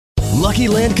Lucky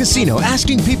Land Casino,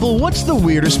 asking people, what's the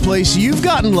weirdest place you've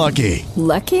gotten lucky?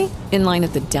 Lucky? In line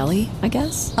at the deli, I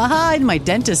guess? Aha, in my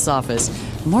dentist's office.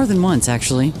 More than once,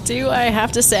 actually. Do I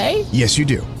have to say? Yes, you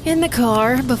do. In the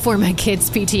car before my kids'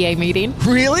 PTA meeting.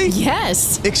 Really?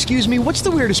 Yes. Excuse me, what's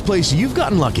the weirdest place you've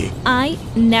gotten lucky? I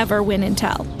never win and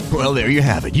tell. Well, there you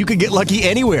have it. You can get lucky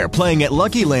anywhere, playing at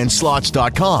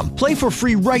LuckyLandSlots.com. Play for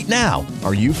free right now.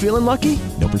 Are you feeling lucky?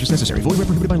 No purchase necessary. Void where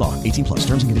prohibited by law. 18 plus.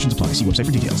 Terms and conditions apply. See website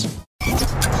for details. In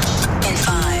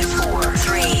 5, 4,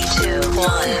 3, 2,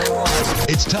 1.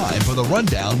 It's time for the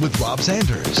Rundown with Rob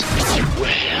Sanders.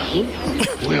 Well,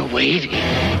 we're waiting.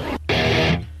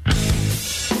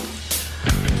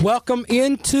 Welcome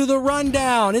into the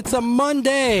Rundown. It's a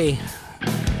Monday.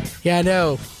 Yeah, I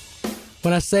know.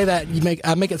 When I say that,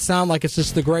 I make it sound like it's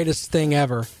just the greatest thing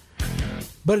ever.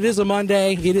 But it is a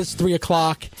Monday. It is 3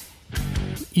 o'clock.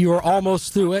 You are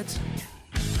almost through it.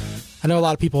 I know a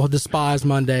lot of people despise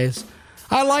Mondays.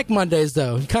 I like Mondays,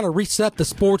 though. You kind of reset the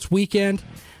sports weekend.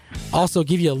 Also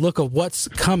give you a look of what's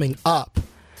coming up.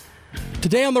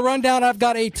 Today on the Rundown, I've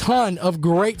got a ton of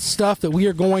great stuff that we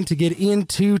are going to get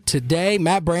into today.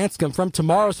 Matt Branscombe from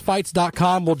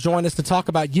tomorrowsfights.com will join us to talk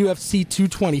about UFC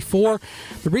 224.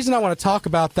 The reason I want to talk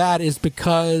about that is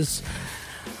because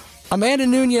Amanda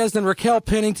Nunes and Raquel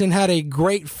Pennington had a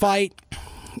great fight,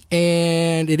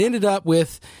 and it ended up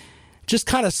with just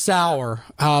kind of sour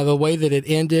the way that it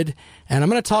ended. And I'm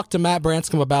going to talk to Matt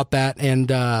Branscombe about that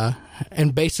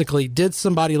and basically, did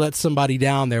somebody let somebody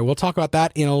down there? We'll talk about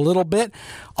that in a little bit.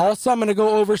 Also, I'm going to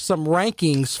go over some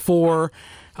rankings for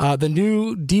the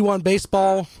new D1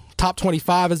 Baseball Top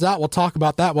 25 is out. We'll talk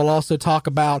about that. We'll also talk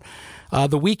about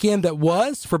the weekend that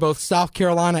was for both South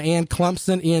Carolina and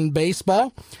Clemson in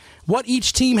baseball. What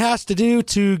each team has to do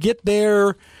to get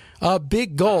their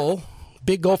big goal.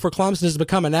 Big goal for Clemson is to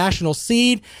become a national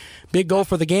seed. Big goal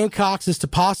for the Gamecocks is to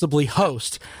possibly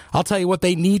host. I'll tell you what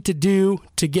they need to do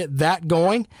to get that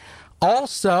going.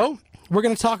 Also, we're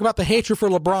going to talk about the hatred for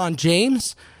LeBron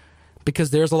James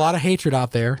because there's a lot of hatred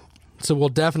out there. So we'll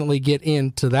definitely get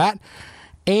into that.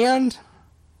 And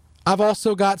I've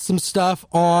also got some stuff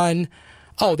on,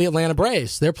 the Atlanta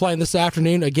Braves. They're playing this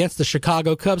afternoon against the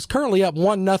Chicago Cubs, currently up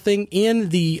 1-0 in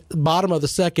the bottom of the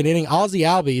second inning. Ozzie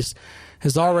Albies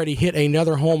has already hit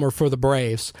another homer for the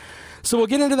Braves. So we'll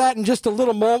get into that in just a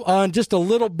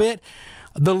little bit.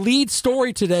 The lead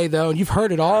story today, though, and you've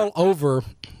heard it all over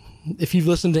if you've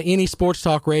listened to any sports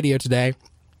talk radio today,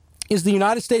 is the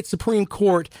United States Supreme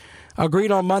Court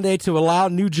agreed on Monday to allow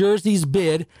New Jersey's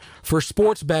bid for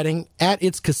sports betting at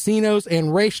its casinos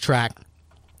and racetrack,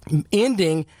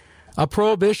 ending a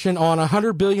prohibition on a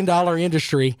 $100 billion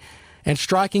industry and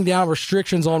striking down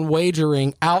restrictions on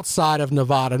wagering outside of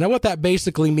Nevada. Now, what that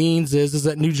basically means is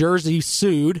that New Jersey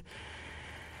sued,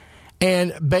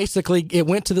 and basically it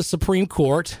went to the Supreme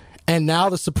Court, and now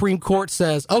the Supreme Court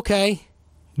says, okay,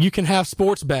 you can have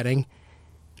sports betting.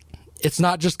 It's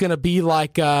not just going to be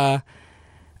like where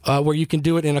you can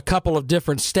do it in a couple of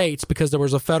different states because there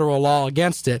was a federal law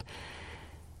against it.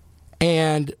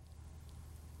 And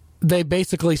they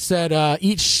basically said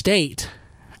each state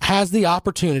has the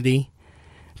opportunity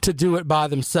to do it by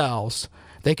themselves.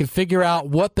 They can figure out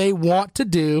what they want to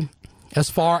do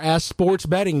as far as sports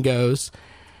betting goes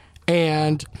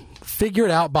and figure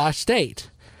it out by state.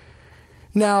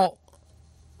 Now,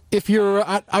 if you're,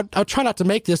 I'll try not to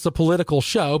make this a political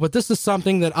show, but this is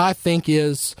something that I think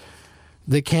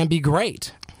that can be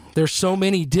great. There's so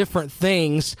many different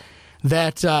things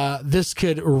that this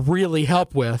could really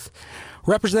help with.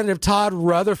 Representative Todd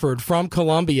Rutherford from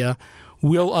Columbia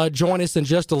will join us in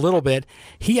just a little bit.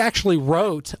 He actually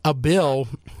wrote a bill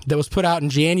that was put out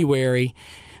in January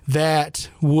that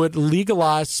would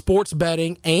legalize sports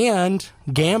betting and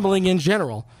gambling in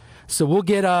general. So we'll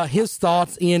get his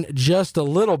thoughts in just a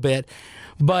little bit.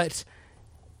 But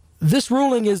this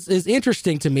ruling is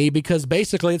interesting to me because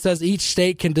basically it says each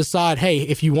state can decide, hey,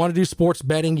 if you want to do sports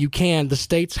betting, you can. The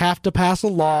states have to pass a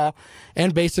law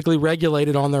and basically regulate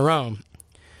it on their own.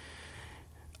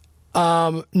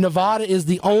 Nevada is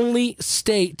the only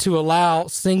state to allow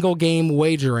single game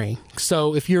wagering.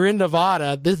 So if you're in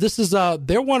Nevada, this is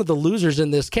they're one of the losers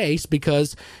in this case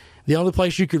because the only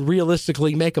place you could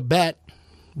realistically make a bet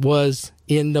was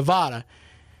in Nevada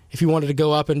if you wanted to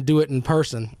go up and do it in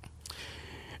person.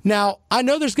 Now, I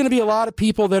know there's going to be a lot of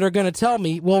people that are going to tell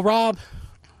me, well, Rob,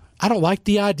 I don't like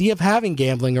the idea of having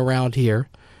gambling around here.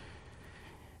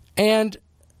 And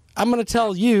I'm going to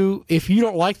tell you, if you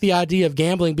don't like the idea of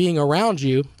gambling being around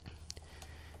you,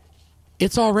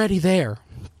 it's already there.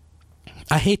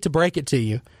 I hate to break it to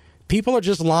you. People are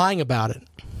just lying about it.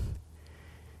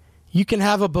 You can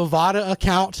have a Bovada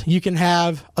account. You can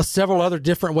have several other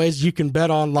different ways you can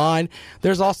bet online.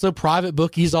 There's also private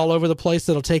bookies all over the place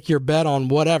that'll take your bet on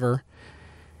whatever.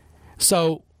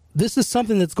 So this is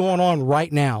something that's going on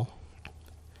right now.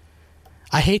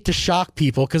 I hate to shock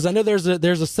people because I know there's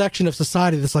a section of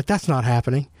society that's like, that's not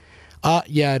happening.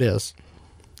 Yeah, it is.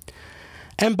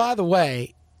 And by the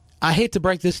way, I hate to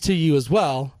break this to you as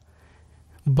well,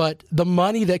 but the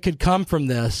money that could come from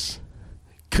this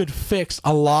could fix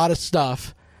a lot of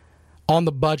stuff on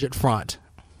the budget front.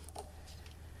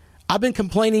 I've been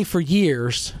complaining for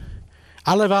years.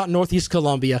 I live out in Northeast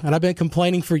Columbia, and I've been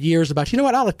complaining for years about,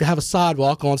 I'd like to have a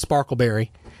sidewalk on Sparkleberry.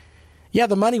 Yeah,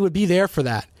 the money would be there for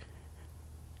that.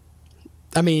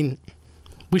 I mean,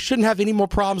 we shouldn't have any more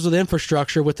problems with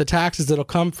infrastructure with the taxes that'll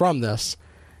come from this.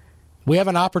 We have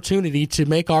an opportunity to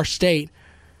make our state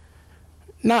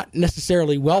not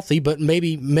necessarily wealthy, but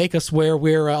maybe make us where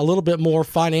we're a little bit more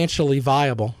financially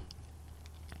viable.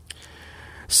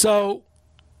 So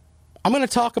I'm going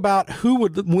to talk about who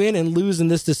would win and lose in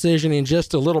this decision in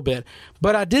just a little bit.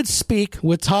 But I did speak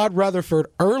with Todd Rutherford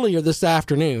earlier this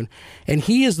afternoon, and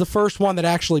he is the first one that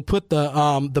actually put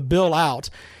the bill out.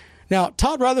 Now,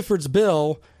 Todd Rutherford's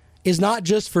bill is not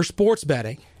just for sports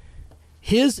betting.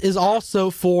 His is also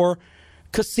for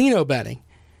casino betting.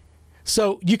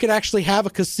 So you can actually have a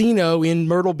casino in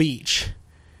Myrtle Beach.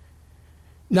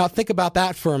 Now think about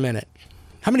that for a minute.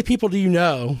 How many people do you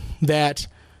know that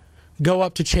go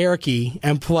up to Cherokee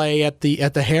and play at the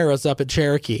Harrah's up at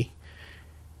Cherokee?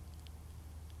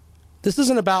 This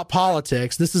isn't about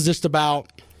politics. This is just about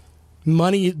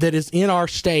money that is in our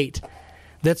state,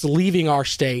 that's leaving our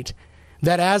state,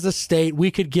 that as a state we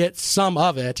could get some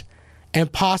of it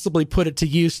and possibly put it to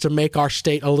use to make our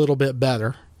state a little bit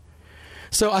better.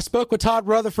 So I spoke with Todd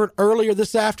Rutherford earlier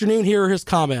this afternoon. Here are his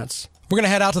comments. We're going to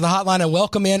head out to the hotline and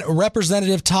welcome in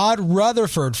Representative Todd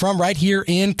Rutherford from right here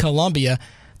in Columbia.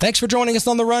 Thanks for joining us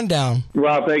on the Rundown.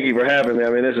 Rob, thank you for having me. I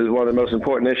mean, this is one of the most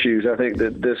important issues I think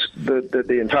that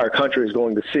the entire country is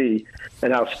going to see,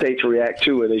 and how states react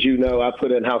to it. As you know, I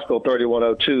put in House Bill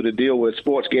 3102 to deal with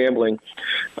sports gambling,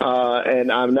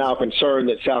 and I'm now concerned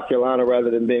that South Carolina, rather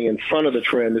than being in front of the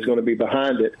trend, is going to be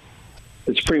behind it.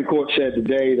 The Supreme Court said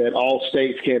today that all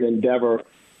states can endeavor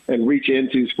and reach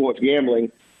into sports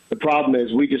gambling. The problem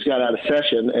is we just got out of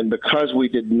session, and because we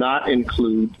did not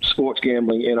include sports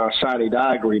gambling in our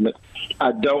sine-die agreement,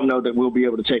 I don't know that we'll be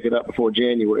able to take it up before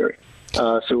January.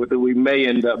 So we may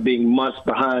end up being months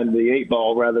behind the 8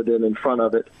 ball rather than in front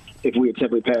of it if we had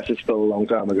simply passed this bill a long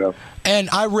time ago. And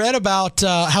I read about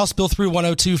House Bill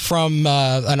 3102 from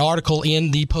an article in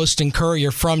the Post and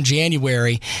Courier from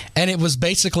January, and it was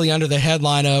basically under the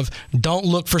headline of don't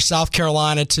look for South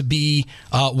Carolina to be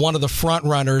one of the front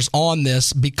runners on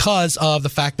this because of the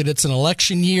fact that it's an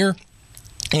election year.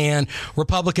 And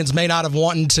Republicans may not have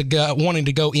wanting to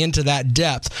go into that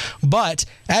depth. But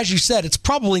as you said, it's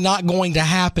probably not going to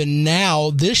happen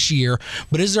now this year.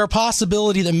 But is there a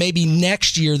possibility that maybe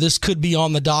next year this could be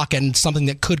on the docket and something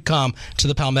that could come to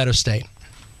the Palmetto State?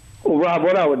 Well, Rob,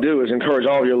 what I would do is encourage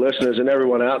all of your listeners and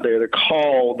everyone out there to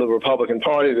call the Republican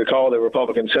Party, to call the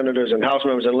Republican senators and House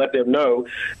members and let them know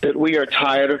that we are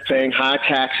tired of paying high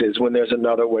taxes when there's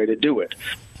another way to do it.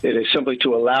 It is simply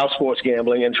to allow sports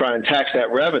gambling and try and tax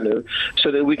that revenue so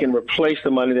that we can replace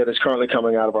the money that is currently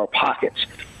coming out of our pockets.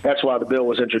 That's why the bill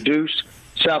was introduced.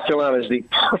 South Carolina is the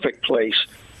perfect place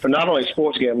for not only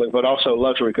sports gambling, but also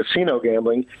luxury casino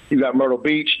gambling. You've got Myrtle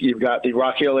Beach. You've got the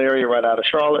Rock Hill area right out of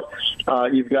Charlotte.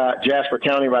 You've got Jasper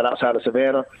County right outside of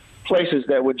Savannah, places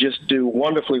that would just do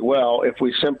wonderfully well if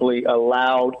we simply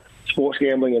allowed sports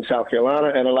gambling in South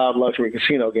Carolina and allowed luxury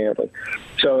casino gambling.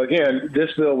 So, again, this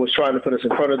bill was trying to put us in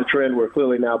front of the trend. We're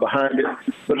clearly now behind it,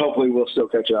 but hopefully we'll still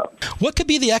catch up. What could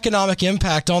be the economic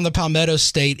impact on the Palmetto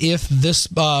State if this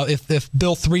if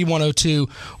Bill 3102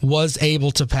 was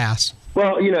able to pass?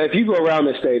 Well, if you go around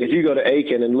the state, if you go to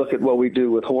Aiken and look at what we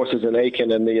do with horses in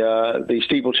Aiken and the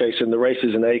steeplechase and the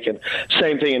races in Aiken,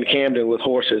 same thing in Camden with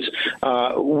horses.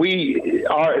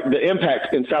 The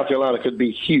impact in South Carolina could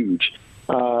be huge.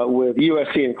 With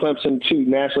USC and Clemson, 2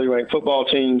 nationally ranked football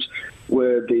teams,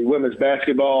 with the women's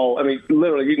basketball. I mean,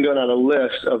 literally, you can go down a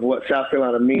list of what South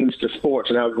Carolina means to sports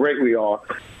and how great we are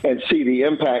and see the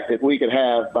impact that we could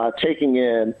have by taking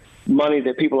in money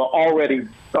that people are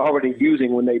already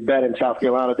using when they bet in South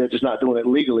Carolina. They're just not doing it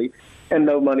legally, and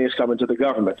no money is coming to the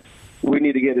government. We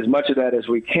need to get as much of that as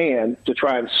we can to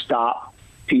try and stop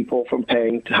people from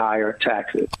paying higher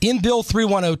taxes. In Bill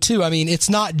 3102, I mean, it's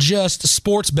not just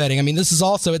sports betting. I mean, this is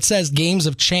also, it says games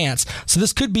of chance. So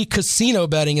this could be casino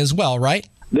betting as well, right?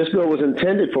 This bill was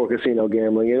intended for casino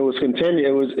gambling. It was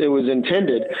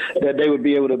intended that they would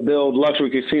be able to build luxury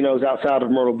casinos outside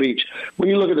of Myrtle Beach. When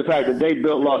you look at the fact that they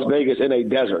built Las Vegas in a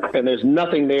desert, and there's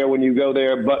nothing there when you go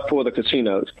there but for the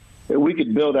casinos, that we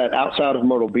could build that outside of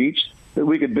Myrtle Beach, that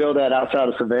we could build that outside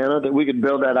of Savannah, that we could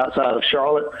build that outside of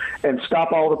Charlotte, and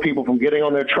stop all the people from getting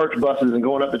on their church buses and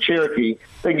going up to Cherokee.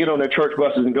 They can get on their church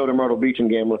buses and go to Myrtle Beach and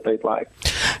gamble if they'd like.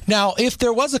 Now, if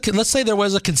there was let's say there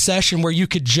was a concession where you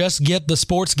could just get the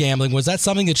sports gambling, was that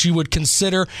something that you would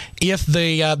consider if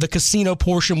the casino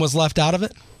portion was left out of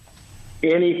it?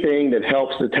 Anything that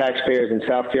helps the taxpayers in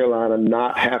South Carolina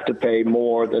not have to pay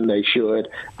more than they should,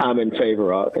 I'm in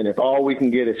favor of. And if all we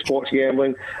can get is sports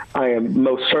gambling, I am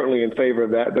most certainly in favor of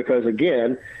that because,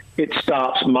 again, it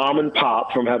stops mom and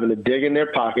pop from having to dig in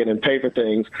their pocket and pay for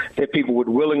things that people would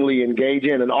willingly engage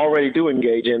in and already do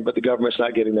engage in, but the government's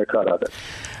not getting their cut of it.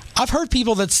 I've heard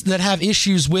people that have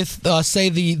issues with, say,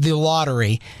 the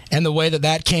lottery and the way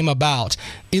that came about.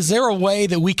 Is there a way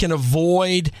that we can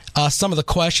avoid some of the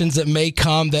questions that may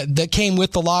come that came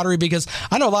with the lottery? Because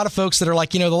I know a lot of folks that are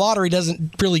like, the lottery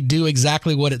doesn't really do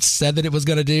exactly what it said that it was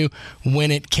going to do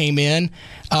when it came in.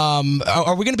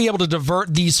 Are we going to be able to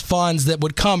divert these funds that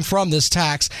would come from this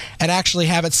tax and actually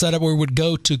have it set up where it would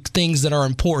go to things that are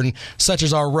important, such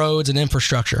as our roads and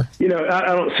infrastructure?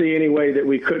 I don't see any way that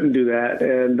we couldn't do that.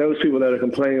 And those people that are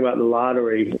complaining about the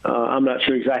lottery, I'm not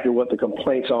sure exactly what the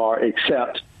complaints are,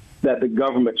 except that the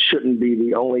government shouldn't be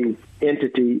the only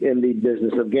entity in the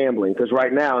business of gambling. Because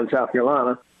right now in South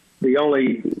Carolina, the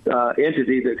only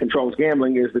entity that controls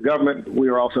gambling is the government. We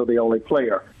are also the only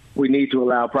player. We need to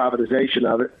allow privatization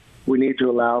of it. We need to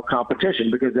allow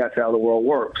competition because that's how the world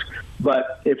works.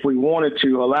 But if we wanted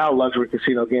to allow luxury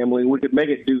casino gambling, we could make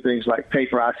it do things like pay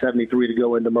for I-73 to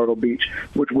go into Myrtle Beach,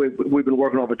 which we've been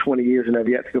working on for 20 years and have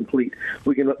yet to complete.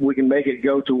 We can make it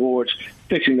go towards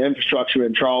fixing the infrastructure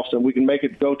in Charleston. We can make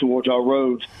it go towards our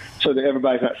roads so that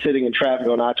everybody's not sitting in traffic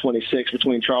on I-26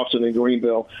 between Charleston and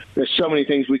Greenville. There's so many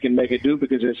things we can make it do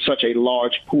because there's such a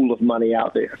large pool of money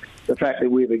out there. The fact that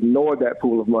we've ignored that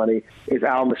pool of money is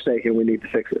our mistake, and we need to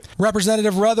fix it.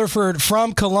 Representative Rutherford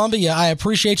from Columbia, I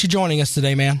appreciate you joining us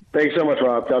today, man. Thanks so much,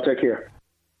 Rob. Y'all take care.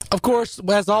 Of course,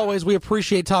 as always, we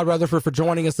appreciate Todd Rutherford for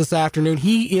joining us this afternoon.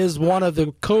 He is one of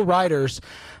the co-writers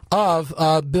of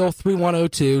Bill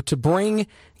 3102 to bring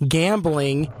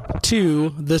gambling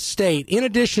to the state. In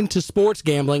addition to sports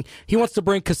gambling, he wants to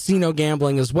bring casino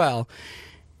gambling as well.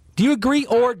 Do you agree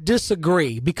or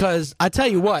disagree? Because I tell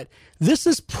you what, this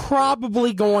is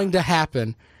probably going to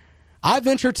happen. I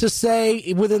venture to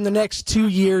say within the next 2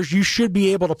 years, you should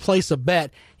be able to place a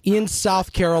bet in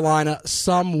South Carolina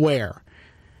somewhere.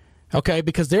 Okay,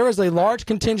 because there is a large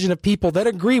contingent of people that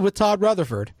agree with Todd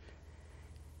Rutherford.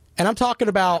 And I'm talking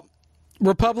about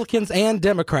Republicans and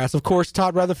Democrats. Of course,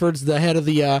 Todd Rutherford's the head of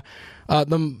the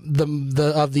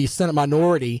Senate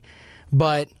minority,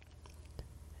 but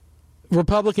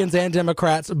Republicans and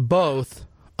Democrats both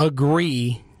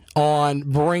agree on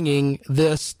bringing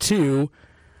this to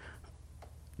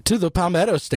the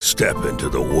Palmetto State. Step into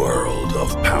the world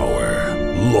of power,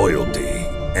 loyalty,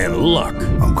 and luck.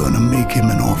 I'm gonna make him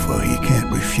an offer he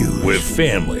can't refuse. With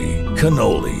family,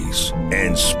 cannolis,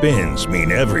 and spins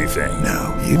mean everything.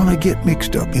 Now, you wanna get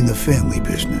mixed up in the family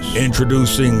business.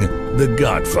 Introducing The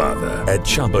Godfather at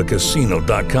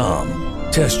ChumbaCasino.com.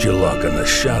 Test your luck in the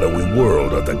shadowy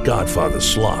world of The Godfather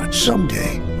slot.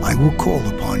 Someday, I will call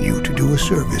upon you to do a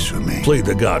service for me. Play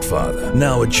The Godfather,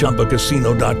 now at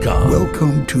ChumbaCasino.com.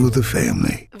 Welcome to the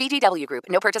family. VGW Group.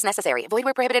 No purchase necessary. Void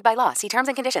where prohibited by law. See terms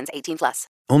and conditions. 18+.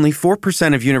 Only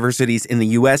 4% of universities in the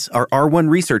U.S. are R1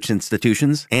 research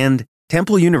institutions, and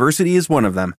Temple University is one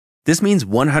of them. This means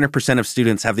 100% of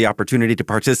students have the opportunity to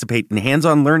participate in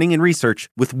hands-on learning and research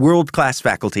with world-class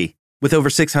faculty. With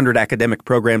over 600 academic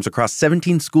programs across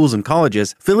 17 schools and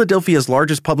colleges, Philadelphia's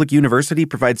largest public university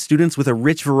provides students with a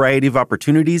rich variety of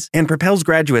opportunities and propels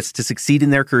graduates to succeed in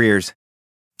their careers.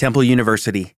 Temple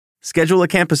University. Schedule a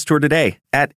campus tour today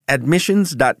at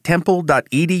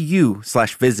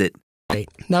admissions.temple.edu/visit.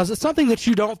 Now, is it something that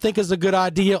you don't think is a good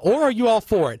idea, or are you all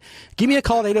for it? Give me a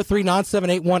call at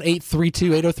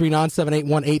 803-978-1832,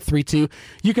 803-978-1832.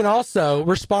 You can also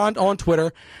respond on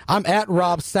Twitter. I'm at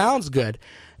Rob Sounds Good.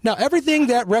 Now, everything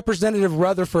that Representative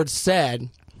Rutherford said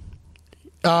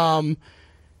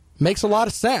makes a lot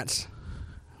of sense.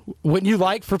 Wouldn't you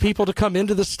like for people to come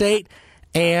into the state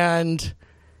and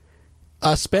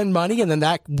spend money, and then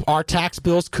that our tax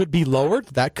bills could be lowered?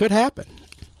 That could happen,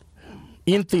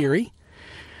 in theory.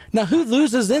 Now, who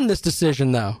loses in this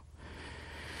decision, though?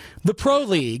 The pro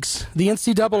leagues, the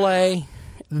NCAA,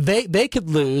 they could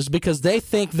lose because they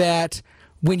think that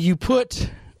when you put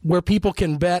where people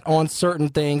can bet on certain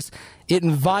things. It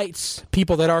invites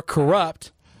people that are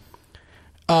corrupt,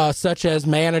 such as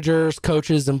managers,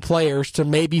 coaches, and players, to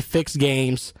maybe fix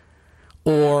games,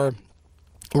 or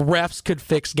refs could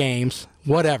fix games,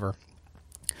 whatever.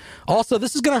 Also,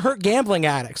 this is going to hurt gambling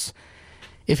addicts.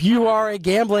 If you are a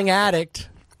gambling addict,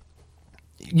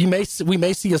 we may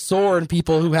see a soar in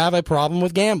people who have a problem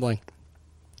with gambling.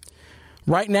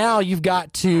 Right now, you've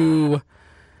got to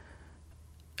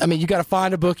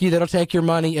find a bookie that'll take your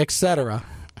money, etc.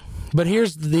 But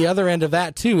here's the other end of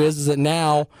that, too, is that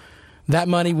now that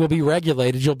money will be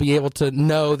regulated. You'll be able to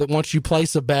know that once you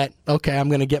place a bet, okay, I'm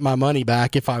going to get my money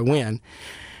back if I win.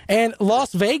 And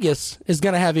Las Vegas is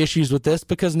going to have issues with this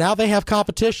because now they have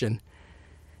competition.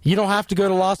 You don't have to go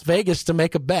to Las Vegas to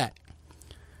make a bet.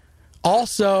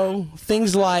 Also,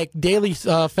 things like daily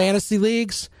fantasy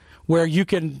leagues, where you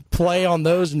can play on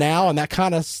those now, and that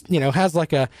kind of, has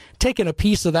like taking a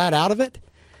piece of that out of it.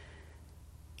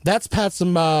 That's had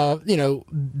some,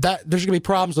 that there's going to be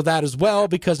problems with that as well,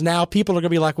 because now people are going to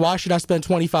be like, why should I spend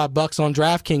 $25 on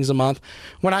DraftKings a month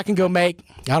when I can go make,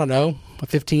 I don't know, a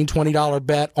 $15, $20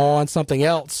 bet on something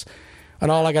else, and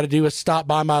all I got to do is stop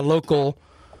by my local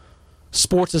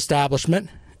sports establishment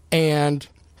and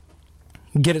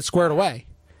get it squared away.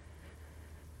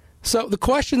 So the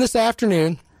question this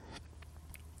afternoon,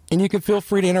 and you can feel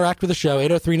free to interact with the show,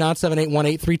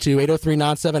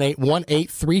 803-978-1832,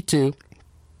 803-978-1832.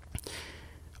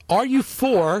 Are you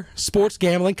for sports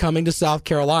gambling coming to South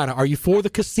Carolina? Are you for the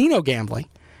casino gambling?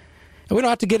 And we don't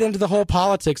have to get into the whole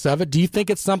politics of it. Do you think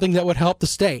it's something that would help the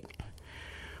state?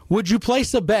 Would you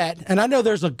place a bet? And I know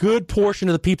there's a good portion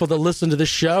of the people that listen to this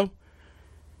show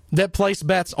that place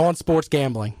bets on sports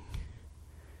gambling.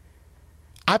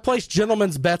 I place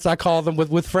gentlemen's bets, I call them,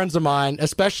 with friends of mine,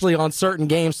 especially on certain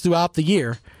games throughout the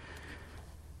year.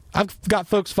 I've got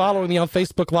folks following me on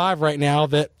Facebook Live right now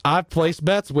that I've placed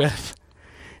bets with.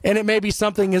 And it may be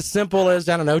something as simple as,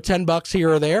 I don't know, $10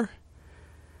 here or there.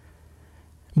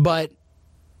 But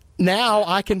now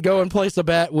I can go and place a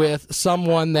bet with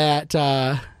someone that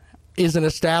is an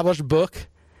established book,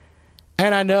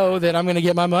 and I know that I'm going to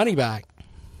get my money back.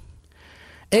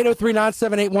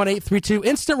 803-978-1832.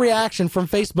 Instant reaction from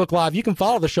Facebook Live. You can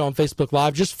follow the show on Facebook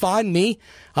Live. Just find me.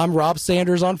 I'm Rob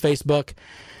Sanders on Facebook.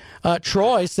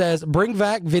 Troy says, bring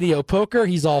back video poker.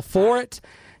 He's all for it.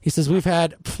 He says, we've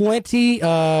had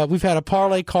a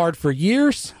parlay card for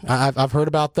years. I've heard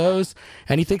about those.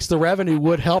 And he thinks the revenue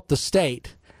would help the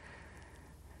state.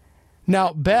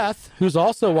 Now, Beth, who's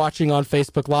also watching on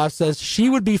Facebook Live, says she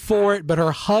would be for it, but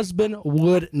her husband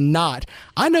would not.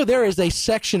 I know there is a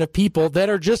section of people that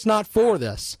are just not for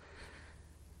this.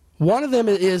 One of them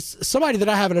is somebody that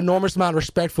I have an enormous amount of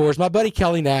respect for, is my buddy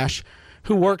Kelly Nash,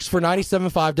 who works for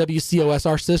 97.5 WCOS,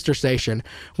 our sister station.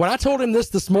 When I told him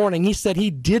this morning, he said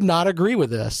he did not agree with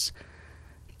this.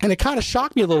 And it kind of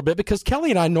shocked me a little bit because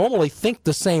Kelly and I normally think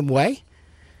the same way.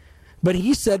 But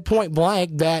he said point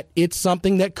blank that it's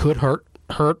something that could hurt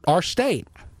our state.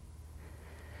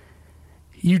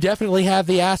 You definitely have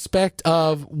the aspect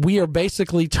of we are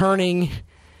basically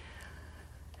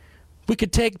we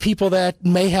could take people that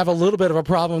may have a little bit of a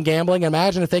problem gambling.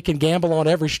 Imagine if they can gamble on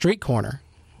every street corner,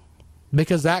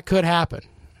 because that could happen.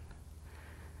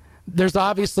 There's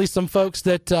obviously some folks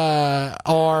that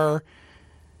are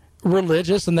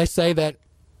religious, and they say that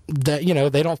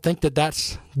they don't think that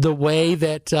that's the way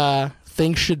that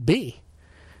things should be.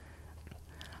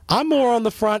 I'm more on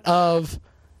the front of,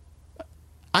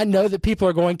 I know that people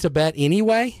are going to bet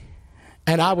anyway,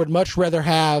 and I would much rather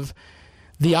have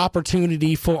the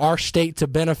opportunity for our state to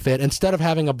benefit instead of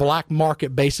having a black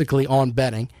market basically on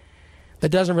betting. That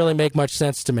doesn't really make much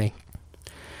sense to me.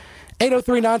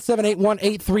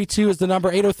 803-978-1832 is the number,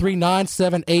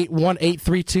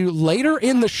 803-978-1832. Later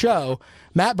in the show,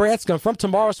 Matt Branscombe from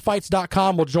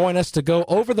tomorrowsfights.com will join us to go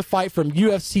over the fight from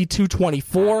UFC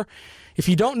 224. If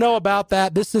you don't know about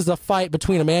that, this is a fight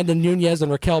between Amanda Nunes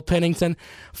and Raquel Pennington.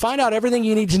 Find out everything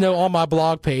you need to know on my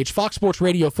blog page,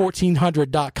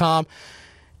 foxsportsradio1400.com.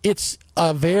 It's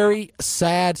a very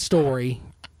sad story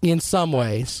in some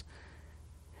ways.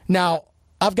 Now,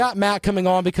 I've got Matt coming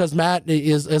on because Matt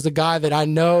is a guy that I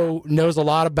know knows a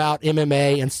lot about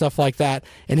MMA and stuff like that,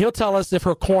 and he'll tell us if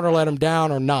her corner let him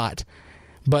down or not.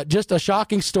 But just a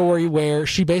shocking story where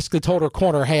she basically told her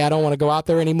corner, hey, I don't want to go out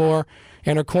there anymore,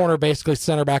 and her corner basically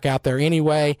sent her back out there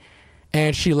anyway,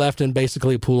 and she left in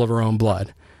basically a pool of her own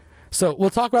blood. So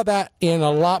we'll talk about that in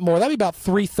a lot more. That'll be about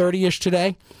 3:30-ish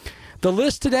today. The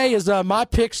list today is my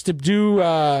picks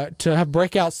to have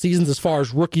breakout seasons as far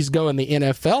as rookies go in the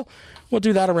NFL. We'll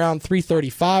do that around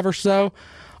 3:35 or so.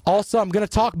 Also, I'm going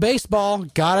to talk baseball.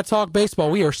 Got to talk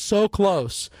baseball. We are so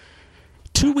close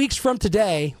 2 weeks from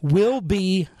today will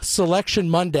be Selection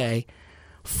Monday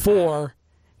for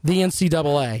the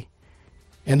NCAA.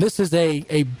 And this is a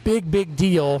big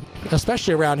deal,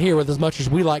 especially around here with as much as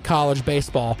we like college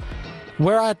baseball.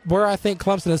 Where I think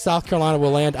Clemson and South Carolina will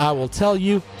land, I will tell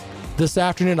you this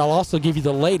afternoon. I'll also give you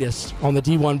the latest on the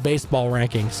D1 baseball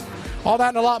rankings. All that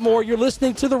and a lot more. You're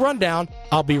listening to The Rundown.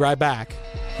 I'll be right back.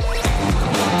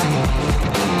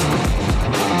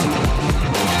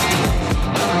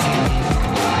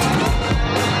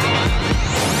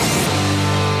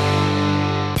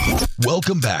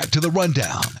 Welcome back to The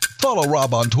Rundown. Follow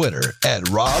Rob on Twitter at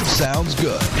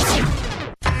RobSoundsGood.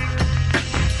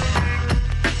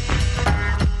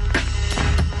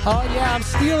 Oh, yeah, I'm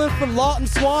stealing from Lawton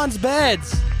Swan's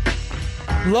beds.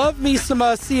 Love me some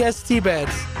CST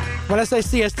beds. When I say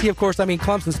CST, of course, I mean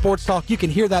Clemson Sports Talk. You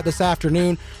can hear that this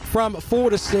afternoon from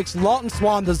 4 to 6. Lawton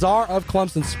Swan, the czar of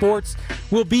Clemson Sports,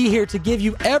 will be here to give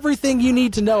you everything you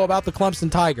need to know about the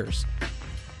Clemson Tigers.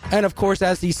 And, of course,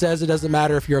 as he says, it doesn't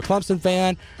matter if you're a Clemson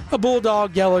fan, a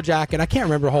Bulldog, Yellow Jacket. I can't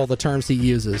remember all the terms he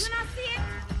uses.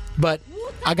 But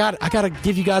I got to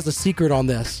give you guys a secret on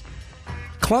this.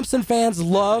 Clemson fans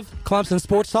love Clemson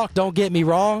Sports Talk, don't get me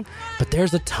wrong, but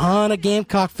there's a ton of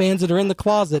Gamecock fans that are in the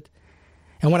closet.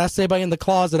 And when I say by in the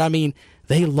closet, I mean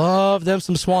they love them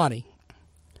some Swanee.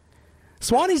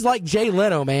 Swanee's like Jay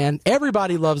Leno, man.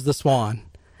 Everybody loves the Swan.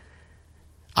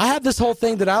 I have this whole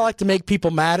thing that I like to make people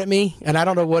mad at me, and I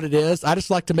don't know what it is. I just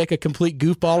like to make a complete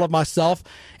goofball of myself.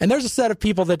 And there's a set of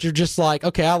people that you're just like,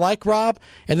 okay, I like Rob,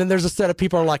 and then there's a set of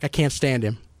people who are like, I can't stand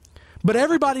him. But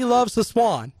everybody loves the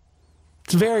Swan.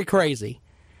 It's very crazy.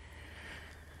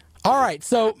 All right,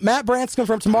 so Matt Branscombe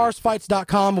from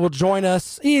TomorrowsFights.com will join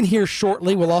us in here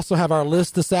shortly. We'll also have our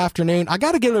list this afternoon. I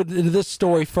got to get into this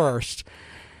story first.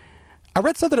 I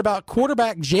read something about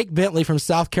quarterback Jake Bentley from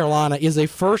South Carolina is a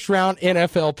first-round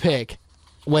NFL pick.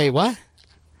 Wait, what?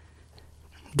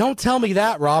 Don't tell me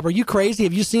that, Rob. Are you crazy?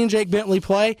 Have you seen Jake Bentley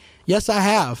play? Yes, I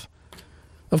have.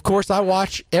 Of course, I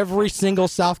watch every single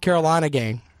South Carolina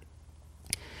game.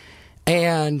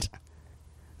 And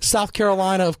South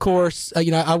Carolina, of course,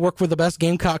 I work with the best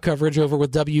Gamecock coverage over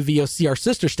with WVOC, our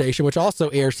sister station, which also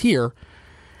airs here.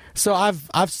 So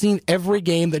I've seen every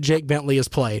game that Jake Bentley has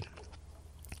played.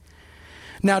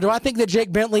 Now, do I think that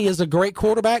Jake Bentley is a great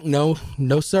quarterback? No,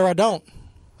 sir, I don't.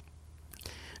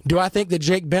 Do I think that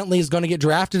Jake Bentley is going to get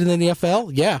drafted in the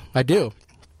NFL? Yeah, I do.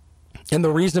 And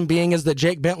the reason being is that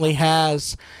Jake Bentley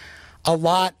has a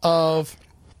lot of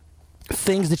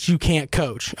things that you can't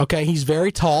coach. Okay, he's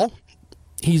very tall.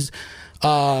 He's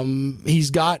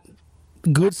got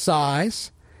good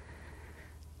size,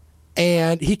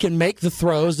 and he can make the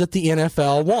throws that the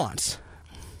NFL wants.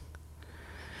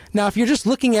 Now, if you're just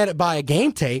looking at it by a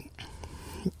game tape,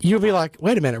 you'll be like,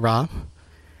 wait a minute, Rob.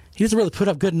 He doesn't really put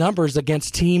up good numbers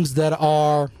against teams that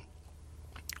are,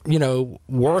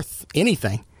 worth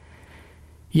anything.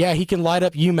 Yeah, he can light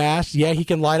up UMass. Yeah, he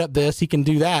can light up this. He can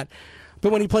do that.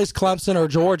 But when he plays Clemson or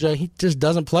Georgia, he just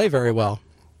doesn't play very well.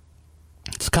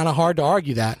 It's kind of hard to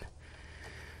argue that.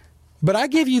 But I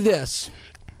give you this.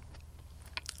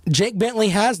 Jake Bentley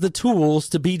has the tools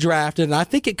to be drafted, and I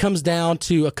think it comes down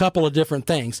to a couple of different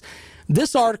things.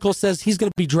 This article says he's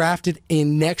going to be drafted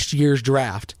in next year's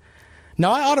draft.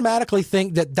 Now, I automatically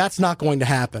think that that's not going to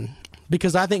happen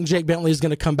because I think Jake Bentley is going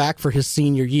to come back for his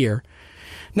senior year.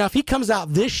 Now, if he comes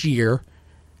out this year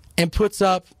and puts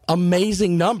up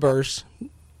amazing numbers,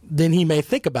 then he may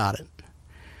think about it.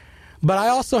 But I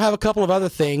also have a couple of other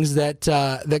things that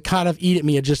kind of eat at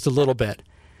me just a little bit.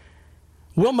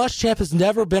 Will Muschamp has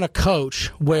never been a coach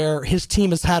where his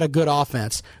team has had a good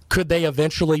offense. Could they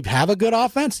eventually have a good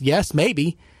offense? Yes,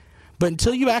 maybe. But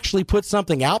until you actually put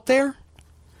something out there,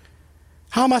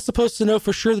 how am I supposed to know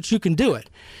for sure that you can do it?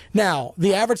 Now,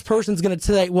 the average person's going to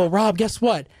say, well, Rob, guess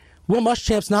what? Will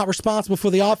Muschamp's not responsible for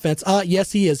the offense.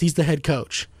 Yes, he is. He's the head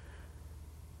coach.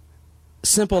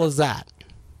 Simple as that.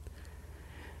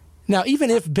 Now, even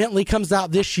if Bentley comes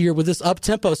out this year with this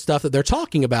up-tempo stuff that they're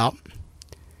talking about,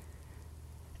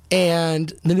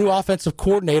 and the new offensive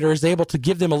coordinator is able to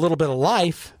give them a little bit of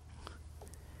life,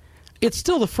 it's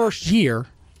still the first year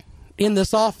in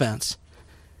this offense.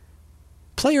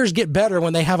 Players get better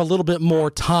when they have a little bit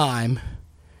more time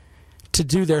to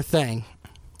do their thing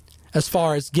as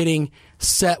far as getting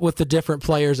set with the different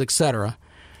players, etc.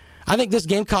 I think this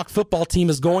Gamecock football team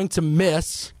is going to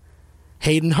miss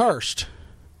Hayden Hurst.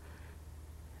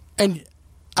 And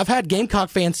I've had Gamecock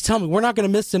fans tell me, we're not going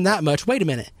to miss him that much. Wait a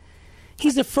minute.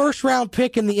 He's a first-round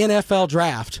pick in the NFL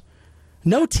draft.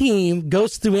 No team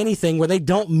goes through anything where they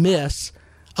don't miss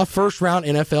a first-round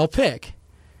NFL pick.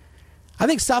 I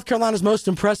think South Carolina's most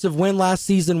impressive win last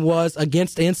season was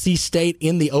against NC State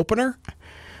in the opener.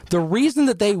 The reason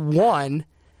that they won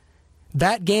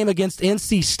that game against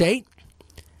NC State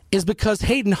is because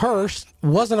Hayden Hurst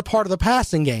wasn't a part of the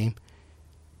passing game.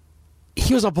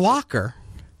 He was a blocker.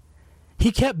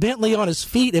 He kept Bentley on his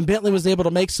feet, and Bentley was able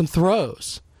to make some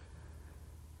throws.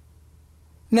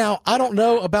 Now, I don't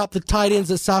know about the tight ends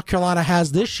that South Carolina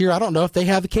has this year. I don't know if they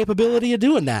have the capability of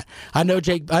doing that. I know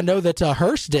that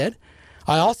Hurst did.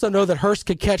 I also know that Hurst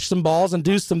could catch some balls and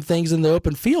do some things in the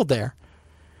open field there.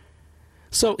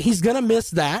 So he's going to miss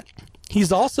that.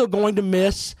 He's also going to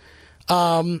miss,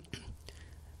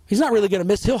 he's not really going to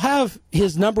miss, he'll have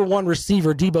his number one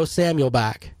receiver, Deebo Samuel,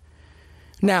 back.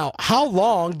 Now, how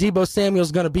long Deebo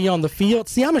Samuel's going to be on the field?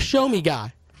 See, I'm a show-me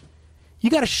guy. You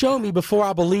got to show me before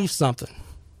I believe something,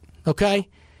 okay?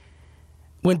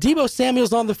 When Deebo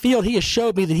Samuel's on the field, he has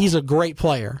showed me that he's a great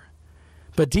player.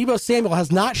 But Deebo Samuel has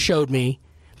not showed me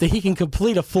that he can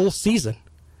complete a full season.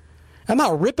 I'm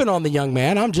not ripping on the young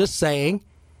man. I'm just saying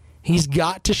he's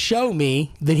got to show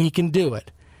me that he can do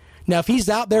it. Now, if he's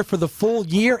out there for the full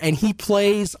year and he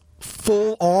plays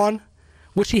full on,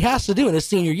 which he has to do in his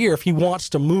senior year if he wants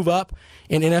to move up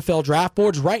in NFL draft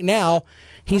boards, right now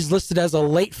he's listed as a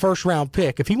late first-round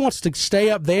pick. If he wants to stay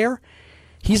up there,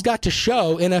 he's got to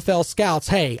show NFL scouts,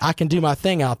 hey, I can do my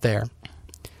thing out there.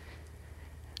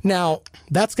 Now,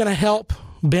 that's going to help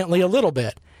Bentley a little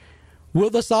bit. Will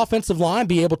this offensive line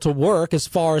be able to work as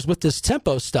far as with this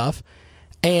tempo stuff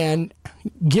and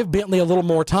give Bentley a little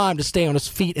more time to stay on his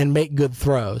feet and make good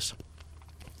throws?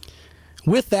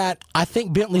 With that, I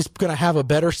think Bentley's going to have a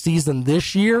better season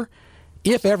this year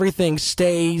if everything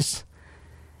stays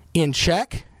in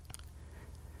check.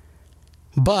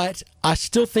 But I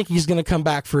still think he's going to come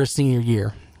back for his senior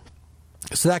year.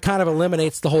 So that kind of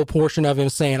eliminates the whole portion of him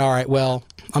saying, all right, well,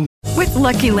 With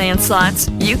Lucky Land Slots,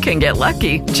 you can get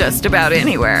lucky just about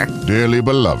anywhere. Dearly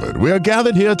beloved, we are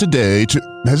gathered here today to...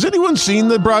 Has anyone seen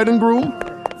the bride and groom?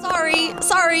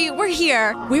 Sorry, we're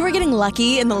here. We were getting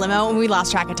lucky in the limo and we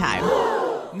lost track of time.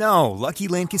 No, Lucky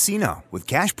Land Casino, with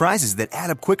cash prizes that add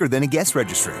up quicker than a guest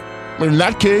registry. In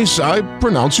that case, I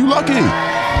pronounce you lucky.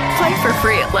 Play for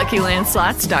free at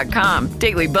LuckyLandSlots.com.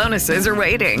 Daily bonuses are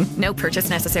waiting. No purchase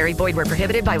necessary. Void where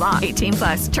prohibited by law.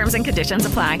 18+. Terms and conditions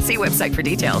apply. See website for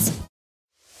details.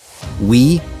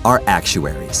 We are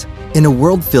actuaries. In a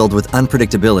world filled with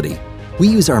unpredictability, we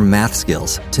use our math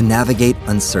skills to navigate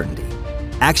uncertainty.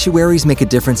 Actuaries make a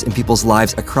difference in people's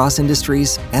lives across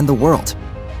industries and the world.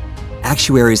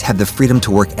 Actuaries have the freedom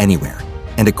to work anywhere,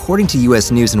 and according to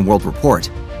U.S. News & World Report,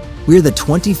 we're the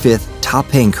 25th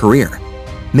top-paying career.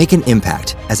 Make an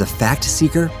impact as a fact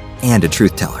seeker and a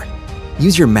truth teller.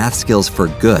 Use your math skills for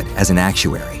good as an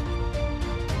actuary.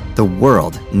 The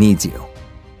world needs you.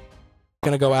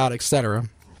 Going to go out, etc.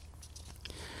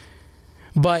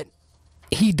 But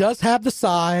he does have the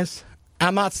size.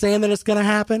 I'm not saying that it's going to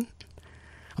happen.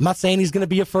 I'm not saying he's going to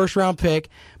be a first-round pick.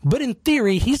 But in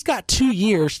theory, he's got 2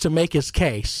 years to make his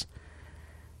case.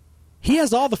 He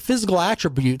has all the physical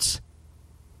attributes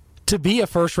to be a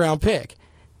first-round pick.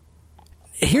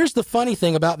 Here's the funny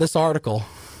thing about this article.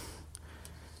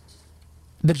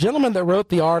 The gentleman that wrote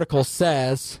the article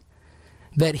says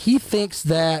that he thinks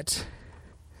that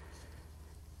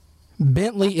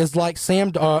Bentley is like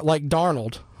like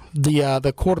Darnold,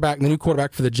 the quarterback, the new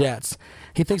quarterback for the Jets.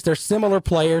 He thinks they're similar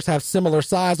players, have similar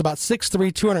size, about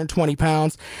 6'3", 220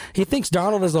 pounds. He thinks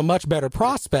Darnold is a much better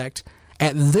prospect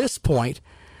at this point,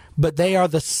 but they are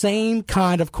the same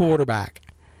kind of quarterback.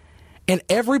 And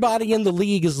everybody in the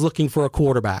league is looking for a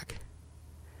quarterback.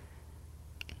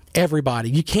 Everybody.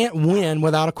 You can't win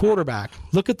without a quarterback.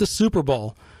 Look at the Super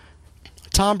Bowl.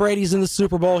 Tom Brady's in the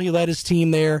Super Bowl. He led his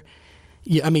team there.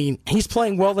 I mean, he's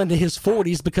playing well into his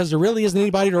 40s because there really isn't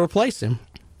anybody to replace him.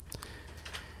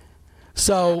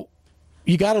 So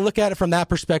you got to look at it from that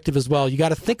perspective as well. You got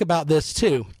to think about this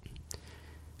too.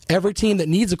 Every team that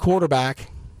needs a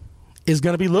quarterback is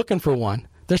going to be looking for one.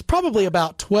 There's probably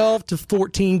about 12 to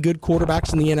 14 good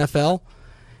quarterbacks in the NFL.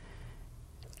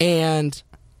 And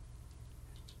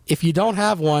if you don't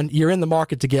have one, you're in the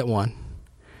market to get one.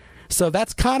 So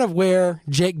that's kind of where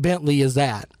Jake Bentley is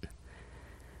at.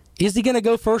 Is he going to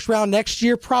go first round next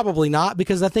year? Probably not,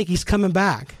 because I think he's coming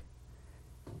back.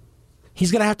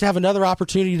 He's going to have another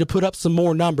opportunity to put up some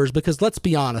more numbers, because let's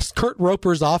be honest, Kurt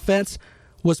Roper's offense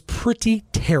was pretty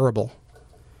terrible.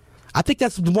 I think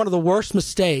that's one of the worst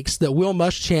mistakes that Will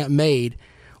Muschamp made,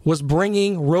 was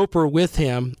bringing Roper with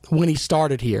him when he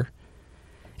started here.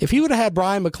 If he would have had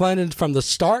Brian McClendon from the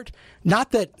start,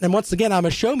 not that, and once again, I'm a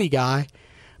show-me guy,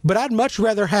 but I'd much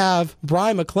rather have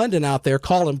Brian McClendon out there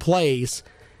calling plays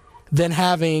than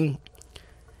having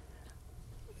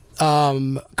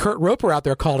Kurt Roper out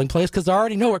there calling plays because I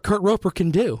already know what Kurt Roper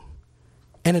can do,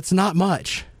 and it's not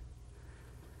much.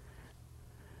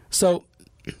 So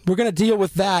we're going to deal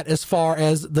with that as far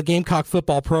as the Gamecock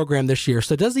football program this year.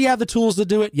 So does he have the tools to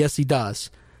do it? Yes, he does.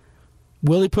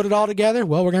 Will he put it all together?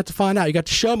 Well, we're going to have to find out. You got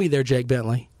to show me there, Jake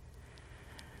Bentley.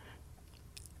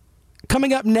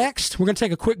 Coming up next, we're going to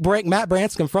take a quick break. Matt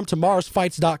Branscombe from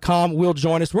tomorrowsfights.com will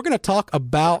join us. We're going to talk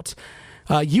about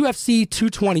UFC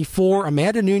 224,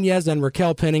 Amanda Nunes and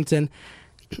Raquel Pennington.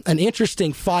 An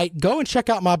interesting fight. Go and check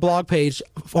out my blog page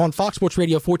on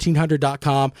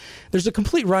foxsportsradio1400.com. There's a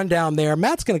complete rundown there.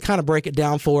 Matt's going to kind of break it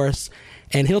down for us,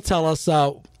 and he'll tell us.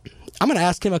 I'm going to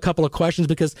ask him a couple of questions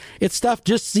because it's stuff,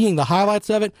 just seeing the highlights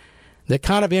of it, that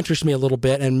kind of interests me a little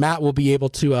bit, and Matt will be able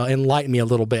to enlighten me a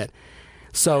little bit.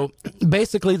 So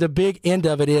basically the big end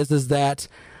of it is that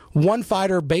one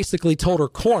fighter basically told her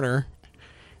corner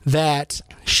that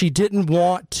she didn't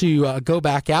want to go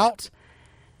back out,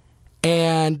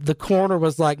 and the corner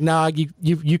was like, nah,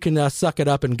 you can suck it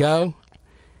up and go,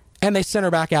 and they sent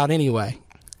her back out anyway.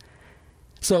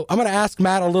 So I'm going to ask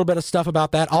Matt a little bit of stuff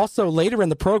about that. Also, later in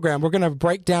the program, we're going to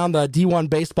break down the D1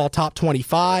 Baseball Top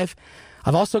 25.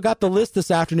 I've also got the list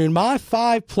this afternoon, my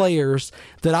 5 players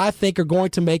that I think are going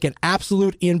to make an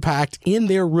absolute impact in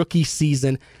their rookie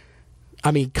season. I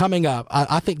mean, coming up,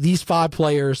 I think these 5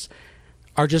 players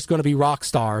are just going to be rock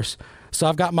stars. So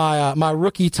I've got my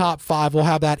rookie top 5. We'll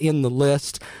have that in the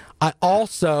list. I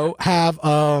also have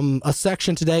a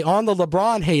section today on the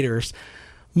LeBron haters.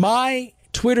 My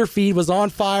Twitter feed was on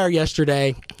fire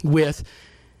yesterday with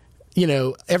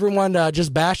everyone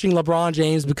just bashing LeBron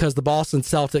James because the Boston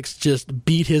Celtics just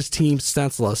beat his team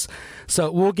senseless.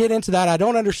 So we'll get into that. I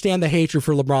don't understand the hatred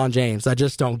for LeBron James. I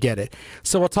just don't get it.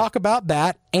 So we'll talk about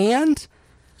that, and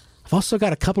I've also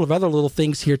got a couple of other little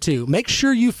things here too. Make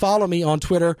sure you follow me on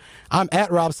Twitter. I'm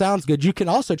at Rob Sounds Good. You can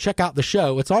also check out the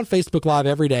show. It's on Facebook Live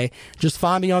every day. Just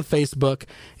find me on Facebook.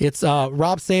 It's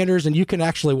Rob Sanders, and you can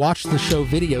actually watch the show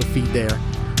video feed there.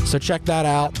 So check that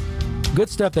out. Good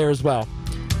stuff there as well.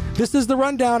 This is The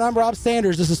Rundown. I'm Rob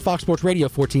Sanders. This is Fox Sports Radio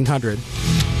 1400.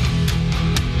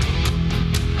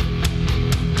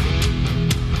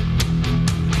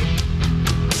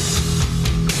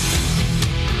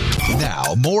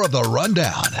 Now, more of The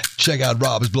Rundown. Check out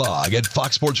Rob's blog at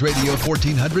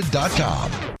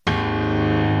foxsportsradio1400.com.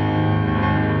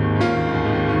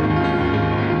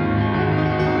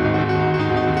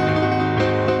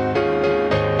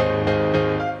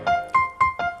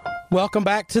 Welcome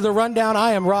back to The Rundown.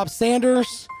 I am Rob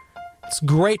Sanders. It's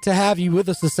great to have you with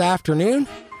us this afternoon.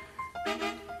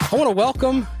 I want to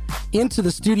welcome into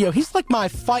the studio, he's like my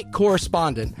fight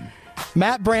correspondent,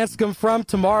 Matt Branscombe from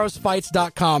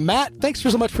tomorrowsfights.com. Matt, thanks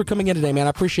so much for coming in today, man. I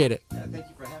appreciate it. Thank you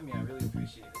for having me. I really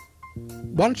appreciate it.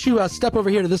 Why don't you step over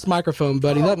here to this microphone,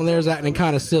 buddy? That one there's acting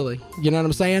kind of silly. You know what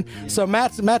I'm saying? Yeah. So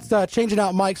Matt's changing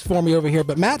out mics for me over here,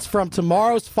 but Matt's from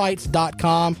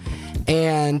tomorrowsfights.com,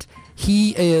 and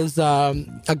he is a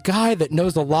guy that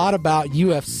knows a lot about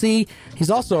UFC.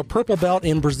 He's also a purple belt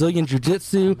in Brazilian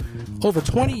Jiu-Jitsu, over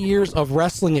 20 years of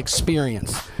wrestling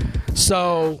experience.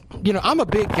 So, I'm a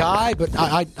big guy, but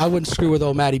I wouldn't screw with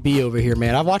old Matty B over here,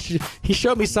 man. I've watched. He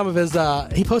showed me some of his.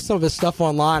 He posted some of his stuff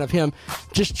online of him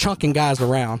just chunking guys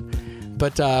around.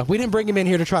 But we didn't bring him in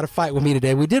here to try to fight with me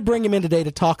today. We did bring him in today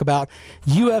to talk about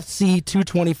UFC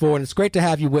 224, and it's great to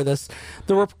have you with us.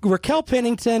 The Raquel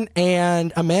Pennington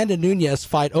and Amanda Nunes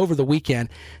fight over the weekend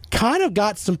kind of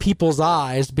got some people's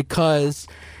eyes because,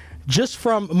 just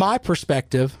from my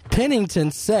perspective,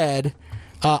 Pennington said,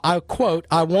 I quote,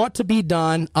 "I want to be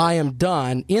done. I am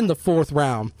done," in the 4th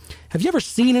round. Have you ever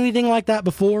seen anything like that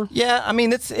before? Yeah, I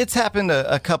mean, it's happened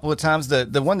a couple of times.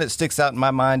 The one that sticks out in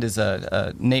my mind is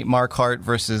Nate Marquardt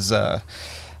versus I'm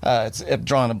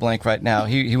drawing a blank right now.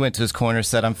 He went to his corner,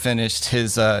 said, "I'm finished."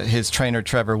 His trainer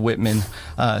Trevor Whitman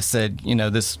said,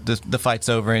 the fight's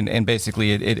over, and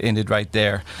basically it ended right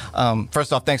there.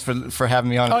 First off, thanks for having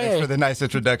me on. Thanks for the nice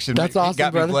introduction. That's awesome,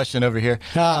 got brother. Me blushing over here.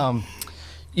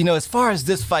 As far as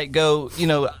this fight go,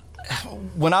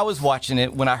 when I was watching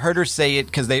it, when I heard her say it,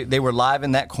 because they were live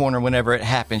in that corner whenever it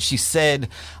happened, she said,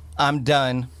 "I'm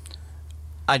done.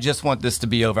 I just want this to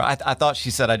be over." I thought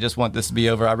she said, "I just want this to be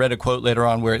over." I read a quote later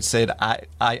on where it said,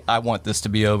 I want this to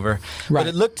be over. Right. But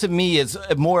it looked to me as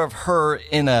more of her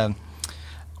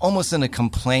almost in a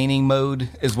complaining mode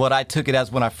is what I took it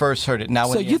as when I first heard it.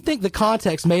 Now, so you think the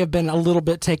context may have been a little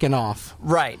bit taken off?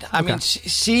 Right. I mean,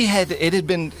 she had,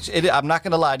 I'm not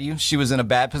going to lie to you, she was in a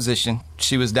bad position.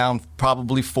 She was down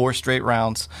probably 4 straight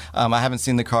rounds. I haven't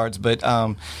seen the cards, but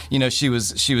she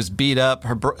was beat up.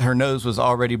 Her nose was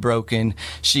already broken.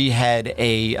 She had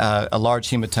a large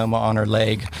hematoma on her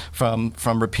leg from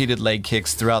repeated leg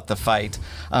kicks throughout the fight.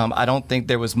 I don't think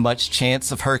there was much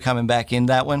chance of her coming back in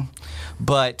that one,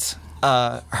 but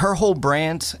her whole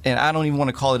brand, and I don't even want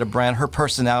to call it a brand, her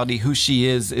personality, who she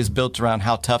is built around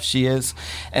how tough she is.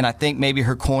 And I think maybe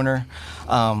her corner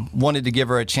wanted to give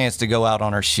her a chance to go out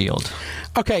on her shield.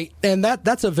 Okay, and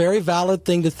that's a very valid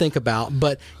thing to think about.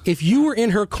 But if you were in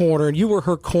her corner and you were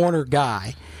her corner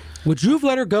guy, would you have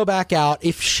let her go back out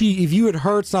if you had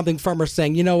heard something from her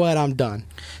saying, you know what, I'm done?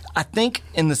 I think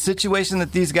in the situation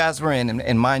that these guys were in,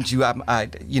 and mind you, I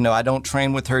don't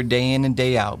train with her day in and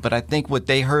day out, but I think what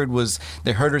they heard was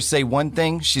they heard her say one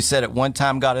thing. She said at one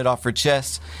time, got it off her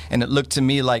chest, and it looked to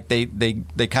me like they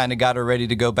kind of got her ready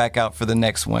to go back out for the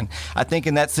next one. I think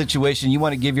in that situation, you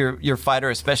want to give your fighter,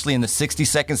 especially in the 60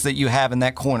 seconds that you have in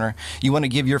that corner, you want to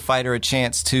give your fighter a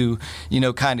chance to,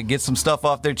 kind of get some stuff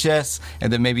off their chest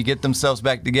and then maybe get themselves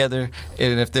back together.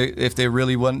 And if they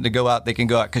really wanted to go out, they can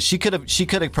go out, because she could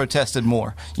have protested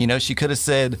more. She could have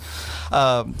said,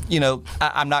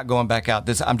 I'm not going back out.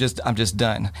 I'm just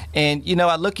done. And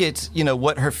I look at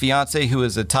what her fiance, who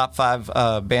is a top 5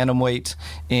 bantamweight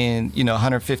in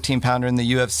 115 pounder in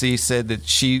the UFC, said that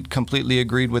she completely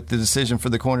agreed with the decision for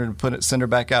the corner to send her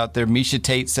back out there. Misha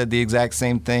Tate said the exact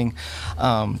same thing.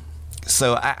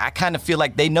 So I kind of feel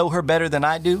like they know her better than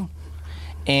I do,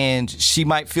 and she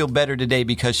might feel better today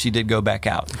because she did go back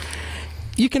out.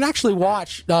 You can actually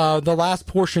watch the last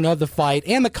portion of the fight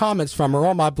and the comments from her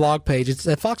on my blog page. It's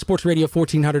at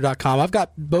foxsportsradio1400.com. I've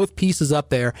got both pieces up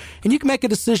there, and you can make a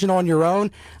decision on your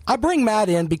own. I bring Matt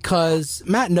in because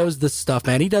Matt knows this stuff,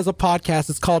 man. He does a podcast.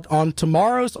 It's called On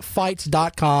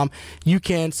TomorrowsFights.com. You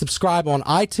can subscribe on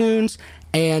iTunes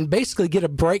and basically get a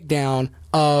breakdown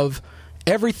of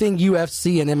everything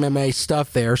UFC and MMA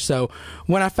stuff there. So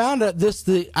when I found out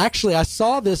I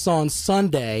saw this on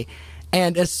Sunday,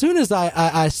 and as soon as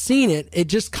I seen it, it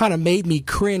just kind of made me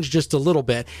cringe just a little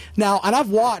bit. Now, and I've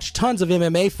watched tons of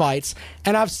MMA fights,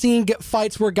 and I've seen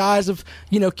fights where guys have,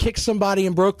 kicked somebody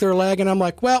and broke their leg, and I'm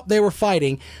like, well, they were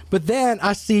fighting. But then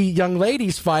I see young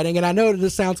ladies fighting, and I know that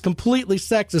this sounds completely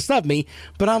sexist of me,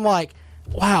 but I'm like,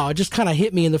 wow, it just kind of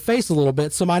hit me in the face a little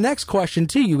bit. So my next question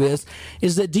to you is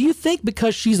that do you think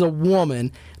because she's a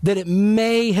woman that it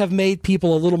may have made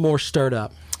people a little more stirred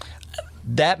up?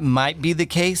 That might be the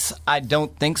case. I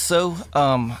don't think so.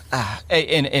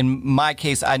 In my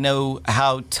case, I know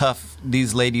how tough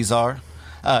these ladies are.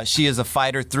 She is a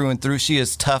fighter through and through. She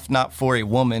is tough not for a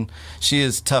woman. She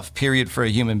is tough, period, for a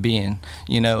human being.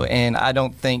 And I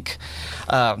don't think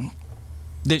that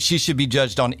she should be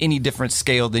judged on any different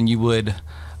scale than you would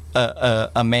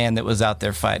a man that was out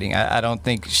there fighting. I don't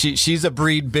think she's a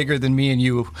breed bigger than me and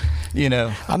you.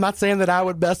 I'm not saying that I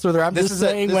would mess with her. I'm just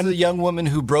saying this is a young woman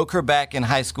who broke her back in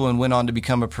high school and went on to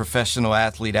become a professional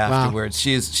athlete afterwards.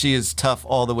 Wow. She is tough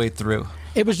all the way through.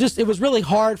 It was really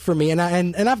hard for me, and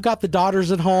I've got the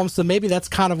daughters at home, so maybe that's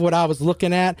kind of what I was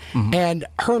looking at. Mm-hmm. And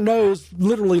her nose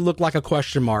literally looked like a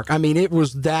question mark. I mean, it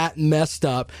was that messed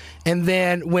up. And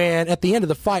then when at the end of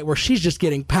the fight, where she's just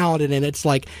getting pounded, and it's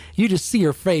like you just see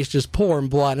her face just pouring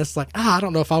blood, and it's like, I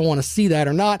don't know if I want to see that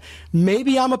or not.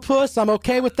 Maybe I'm a puss. I'm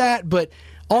okay with that, but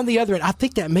on the other end, I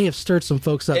think that may have stirred some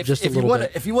folks up just a little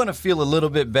bit. If you want to feel a little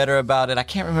bit better about it, I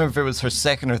can't remember if it was her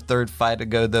second or third fight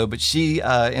ago, though, but she,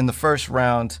 in the first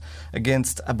round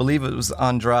against, I believe it was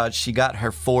Andrade, she got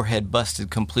her forehead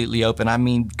busted completely open. I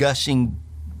mean, gushing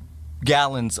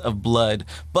gallons of blood,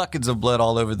 buckets of blood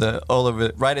all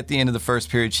over. Right at the end of the first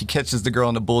period, she catches the girl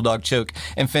in the bulldog choke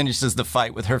and finishes the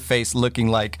fight with her face looking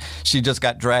like she just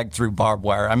got dragged through barbed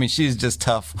wire. I mean, she's just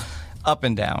tough up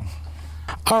and down.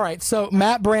 All right, so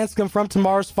Matt Branscombe from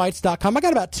TomorrowsFights.com. I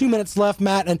got about 2 minutes left,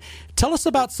 Matt, and tell us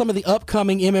about some of the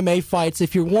upcoming MMA fights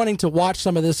if you're wanting to watch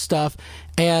some of this stuff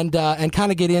and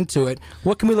kind of get into it.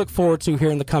 What can we look forward to here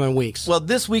in the coming weeks? Well,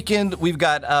 this weekend we've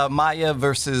got Maia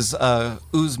versus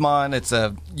Usman. It's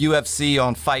a UFC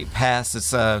on Fight Pass.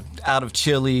 It's out of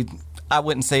Chile. I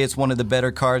wouldn't say it's one of the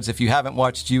better cards. If you haven't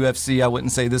watched UFC, I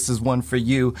wouldn't say this is one for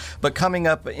you. But coming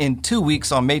up in 2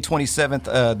 weeks on May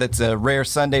 27th, that's a rare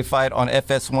Sunday fight on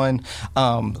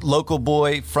FS1. Local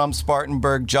boy from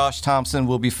Spartanburg, Josh Thompson,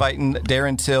 will be fighting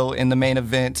Darren Till in the main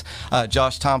event.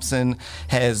 Josh Thompson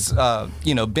has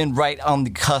been right on the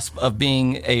cusp of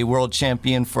being a world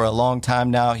champion for a long time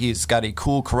now. He's got a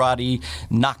cool karate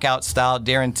knockout style.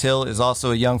 Darren Till is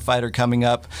also a young fighter coming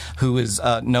up who is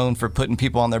known for putting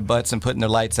people on their butts and putting their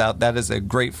lights out. That is a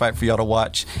great fight for y'all to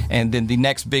watch. And then the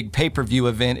next big pay-per-view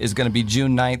event is going to be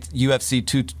June 9th, UFC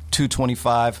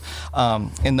 225.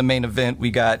 In the main event, we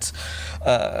got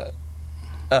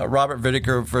Robert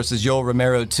Whittaker versus Yoel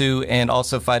Romero 2, and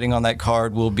also fighting on that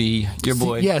card will be your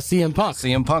boy. CM Punk.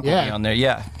 CM Punk will be on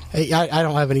there, I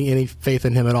don't have any faith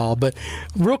in him at all. But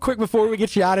real quick before we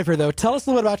get you out of here, though, tell us a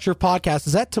little bit about your podcast.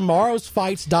 Is that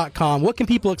tomorrowsfights.com? What can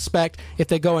people expect if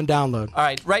they go and download? All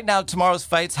right. Right now, Tomorrow's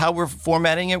Fights, how we're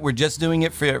formatting it, we're just doing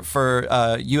it for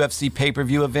UFC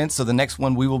pay-per-view events. So the next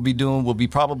one we will be doing will be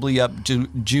probably up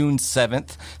June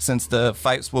 7th, since the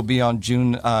fights will be on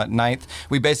June 9th.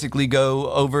 We basically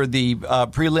go over the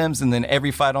prelims and then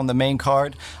every fight on the main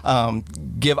card,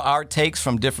 give our takes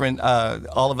from different,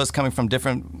 all of us coming from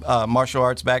different martial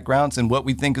arts backgrounds and what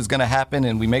we think is going to happen,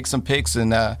 and we make some picks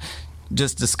and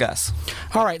just discuss.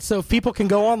 All right, so people can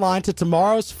go online to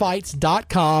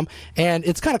tomorrowsfights.com, and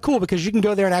it's kind of cool because you can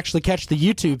go there and actually catch the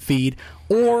YouTube feed,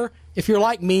 or if you're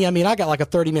like me, I got like a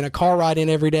 30-minute car ride in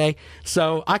every day,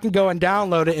 so I can go and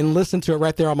download it and listen to it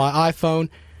right there on my iPhone.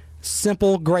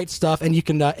 Simple, great stuff, and you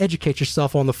can educate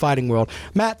yourself on the fighting world.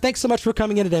 Matt, thanks so much for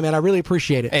coming in today, man. I really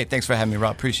appreciate it. Hey, thanks for having me,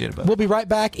 Rob. Appreciate it, bud. We'll be right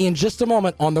back in just a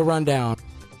moment on The Rundown.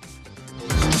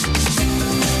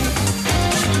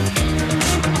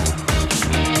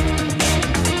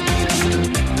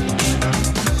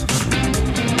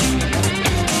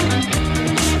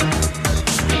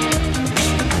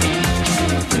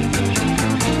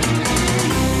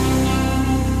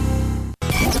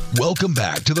 Welcome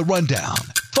back to The Rundown.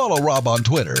 Follow Rob on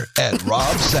Twitter at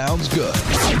RobSoundsGood.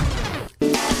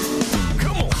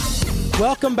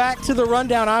 Welcome back to The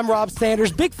Rundown. I'm Rob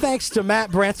Sanders. Big thanks to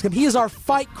Matt Branscombe. He is our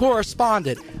fight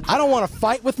correspondent. I don't want to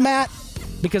fight with Matt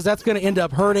because that's going to end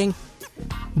up hurting,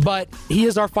 but he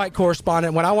is our fight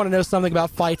correspondent. When I want to know something about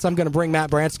fights, I'm going to bring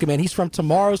Matt Branscombe in. He's from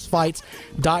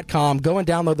tomorrowsfights.com. Go and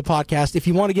download the podcast if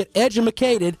you want to get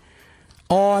edumacated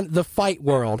on the fight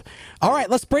world. All right,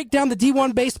 let's break down the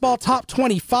D1 baseball top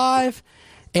 25.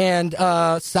 And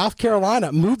South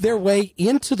Carolina moved their way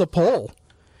into the poll.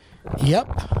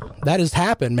 Yep, that has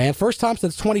happened, man. First time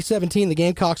since 2017 the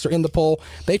Gamecocks are in the poll.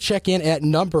 They check in at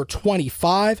number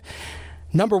 25.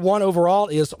 Number 1 overall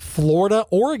is Florida.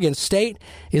 Oregon State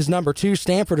is number 2.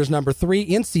 Stanford is number 3.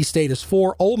 NC State is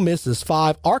 4. Ole Miss is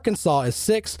 5. Arkansas is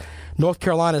 6. North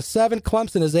Carolina is 7.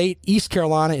 Clemson is 8. East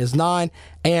Carolina is 9.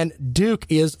 And Duke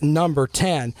is number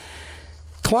 10.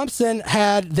 Clemson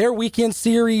had their weekend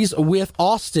series with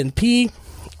Austin Peay,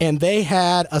 and they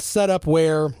had a setup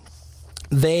where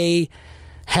they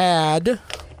won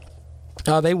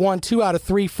 2 out of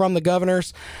 3 from the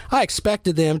Governors. I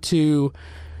expected them to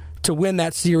win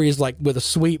that series like with a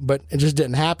sweep, but it just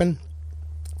didn't happen.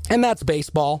 And that's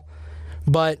baseball.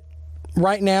 But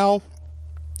right now,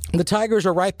 the Tigers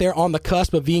are right there on the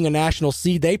cusp of being a national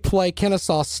seed. They play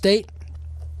Kennesaw State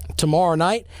tomorrow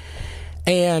night.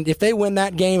 And if they win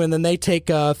that game and then they take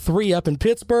 3 up in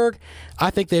Pittsburgh, I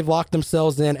think they've locked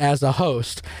themselves in as a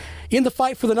host. In the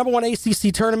fight for the number 1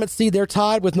 ACC tournament seed, they're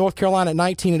tied with North Carolina at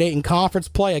 19-8 in conference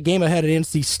play, a game ahead at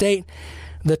NC State.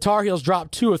 The Tar Heels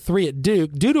dropped 2 of 3 at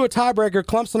Duke. Due to a tiebreaker,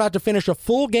 Clemson had to finish a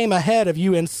full game ahead of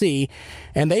UNC,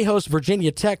 and they host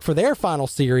Virginia Tech for their final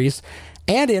series,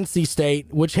 and NC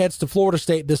State, which heads to Florida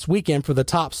State this weekend for the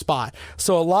top spot.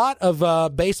 So a lot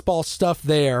of baseball stuff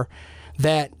there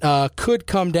that could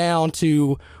come down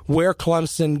to where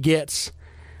Clemson gets,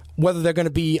 whether they're going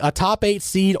to be a top 8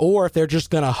 seed or if they're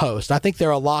just going to host. I think they're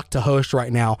a lock to host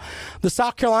right now. The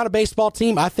South Carolina baseball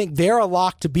team, I think they're a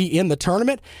lock to be in the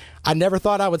tournament. I never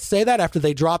thought I would say that after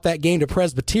they dropped that game to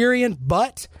Presbyterian,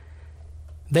 but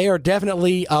they are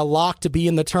definitely a lock to be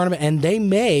in the tournament, and they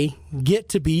may get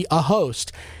to be a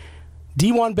host.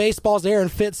 D1 Baseball's Aaron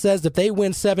Fitz says if they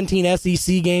win 17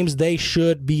 SEC games, they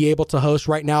should be able to host.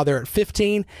 Right now, they're at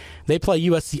 15. They play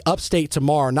USC Upstate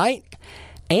tomorrow night,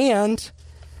 and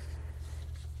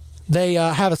they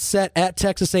have a set at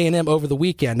Texas A&M over the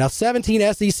weekend. Now,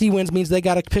 17 SEC wins means they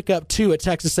got to pick up 2 at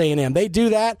Texas A&M. They do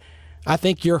that, I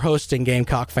think you're hosting,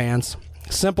 Gamecock fans.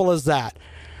 Simple as that.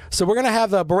 So we're going to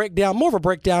have more of a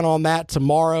breakdown on that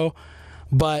tomorrow.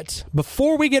 But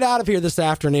before we get out of here this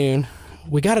afternoon,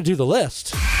 we got to do the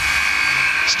list.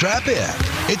 Strap in.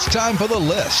 It's time for the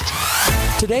list.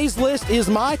 Today's list is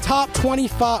my top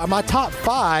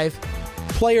 5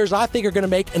 players I think are going to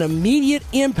make an immediate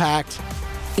impact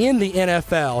in the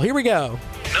NFL. Here we go.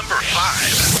 Number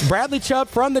 5. Bradley Chubb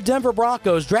from the Denver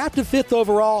Broncos, drafted 5th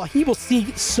overall. He will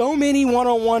see so many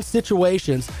one-on-one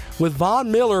situations with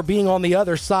Von Miller being on the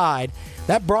other side.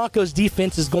 That Broncos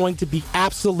defense is going to be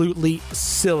absolutely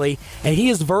silly, and he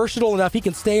is versatile enough. He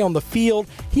can stay on the field.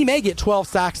 He may get 12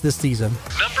 sacks this season.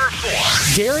 Number 4.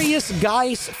 Darius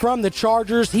Geis from the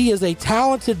Chargers. He is a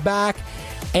talented back,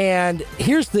 and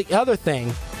here's the other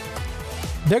thing.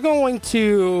 they're going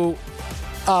to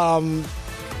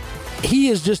he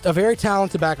is just a very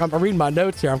talented back. I'm reading my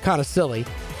notes here. I'm kind of silly.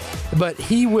 But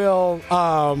he will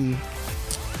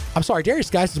I'm sorry, Darius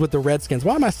Geis is with the Redskins.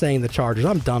 Why am I saying the Chargers?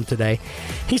 I'm dumb today.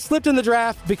 He slipped in the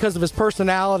draft because of his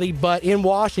personality, but in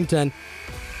Washington,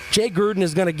 Jay Gruden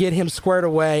is going to get him squared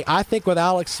away. I think with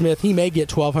Alex Smith, he may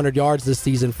get 1,200 yards this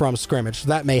season from scrimmage. So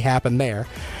that may happen there.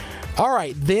 All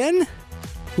right, then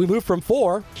we move from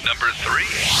 4. Number 3.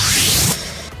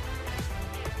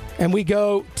 And we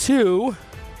go to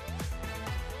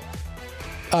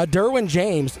Derwin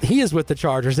James. He is with the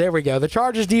Chargers. There we go. The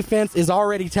Chargers defense is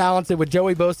already talented with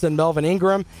Joey Bosa and Melvin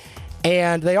Ingram,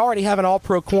 and they already have an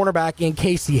all-pro cornerback in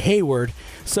Casey Hayward.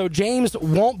 So James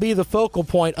won't be the focal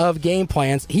point of game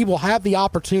plans. He will have the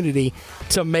opportunity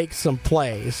to make some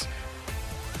plays.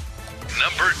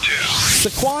 Number 2.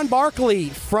 Saquon Barkley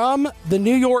from the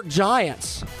New York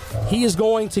Giants. He is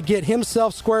going to get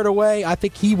himself squared away. I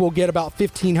think he will get about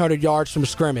 1,500 yards from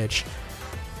scrimmage.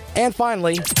 And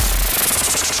finally,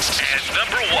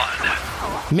 Number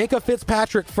 1. Minkah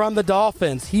Fitzpatrick from the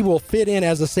Dolphins. He will fit in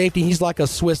as a safety. He's like a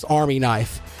Swiss Army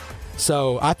knife.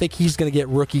 So I think he's going to get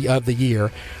Rookie of the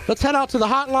Year. Let's head out to the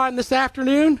hotline this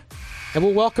afternoon, and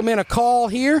we'll welcome in a call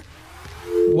here.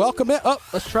 Welcome in. Oh,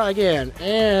 let's try again.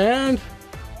 And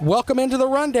welcome into the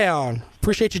Rundown.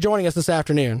 Appreciate you joining us this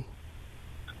afternoon.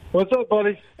 What's up,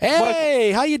 buddy?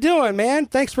 Hey, how you doing, man?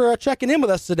 Thanks for checking in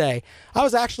with us today. I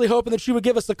was actually hoping that you would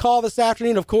give us a call this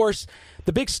afternoon. Of course,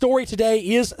 the big story today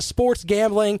is sports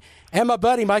gambling. And my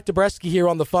buddy Mike Dobreski here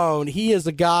on the phone, he is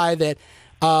a guy that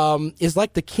is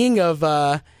like the king of,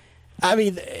 not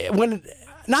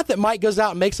that Mike goes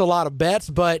out and makes a lot of bets,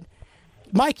 but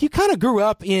Mike, you kind of grew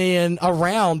up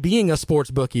around being a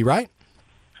sports bookie, right?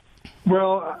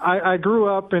 Well, I grew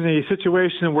up in a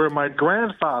situation where my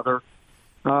grandfather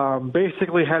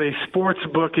basically had a sports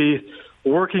bookie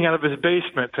working out of his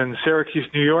basement in Syracuse,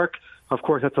 New York. Of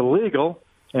course, that's illegal,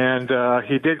 and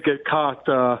he did get caught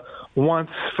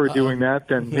once for doing that,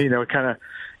 and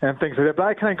and things like that. But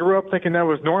I kind of grew up thinking that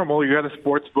was normal. You had a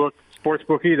sports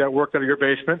bookie that worked out of your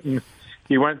basement, and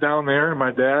you went down there, and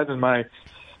my dad and my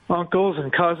uncles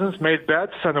and cousins made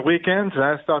bets on the weekends, and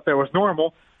I thought that was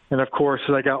normal. And of course,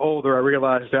 as I got older, I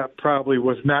realized that probably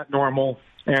was not normal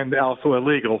and also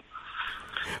illegal.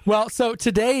 Well, so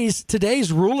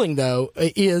today's ruling, though,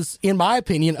 is, in my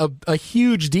opinion, a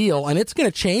huge deal, and it's going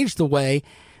to change the way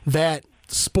that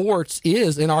sports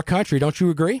is in our country. Don't you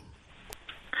agree?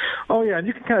 Oh, yeah, and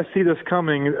you can kind of see this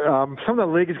coming. Some of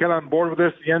the leagues got on board with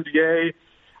this. The NBA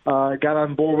got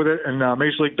on board with it, and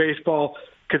Major League Baseball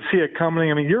could see it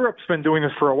coming. I mean, Europe's been doing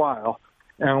this for a while,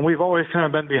 and we've always kind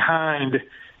of been behind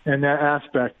in that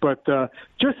aspect. But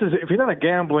just as if you're not a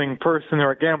gambling person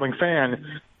or a gambling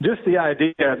fan, just the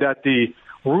idea that the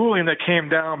ruling that came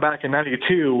down back in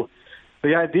 92,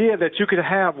 the idea that you could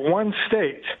have one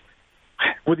state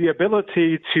with the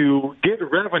ability to get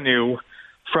revenue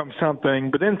from something,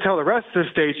 but then tell the rest of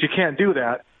the states you can't do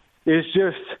that, is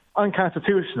just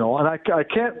unconstitutional. And I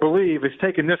can't believe it's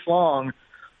taken this long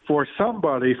for some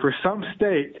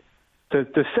state to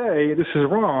say this is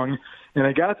wrong. And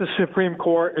I got to the Supreme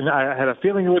Court, and I had a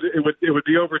feeling it would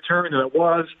be overturned, and it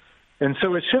was. And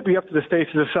so it should be up to the states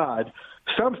to decide.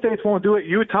 Some states won't do it.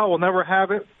 Utah will never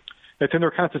have it. It's in their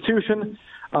constitution.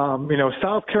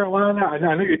 South Carolina, I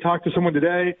know you talked to someone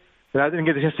today, and I didn't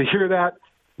get a chance to hear that.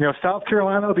 South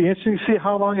Carolina, it'll be interesting to see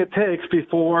how long it takes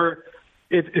before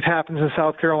it happens in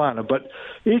South Carolina. But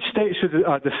each state should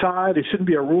decide. There shouldn't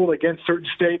be a rule against certain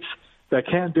states that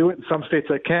can't do it and some states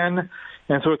that can.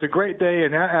 And so it's a great day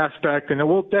in that aspect, and it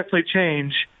will definitely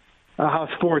change how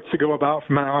sports to go about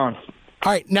from now on.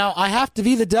 All right, now I have to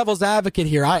be the devil's advocate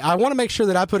here. I want to make sure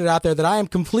that I put it out there that I am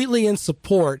completely in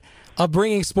support of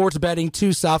bringing sports betting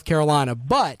to South Carolina.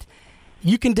 But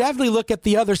you can definitely look at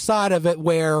the other side of it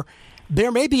where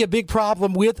there may be a big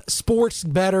problem with sports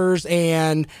bettors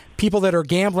and people that are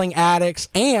gambling addicts,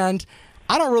 and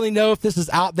I don't really know if this is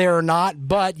out there or not,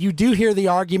 but you do hear the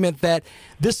argument that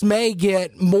this may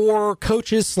get more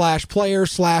coaches /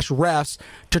 players / refs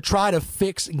to try to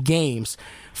fix games.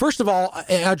 First of all,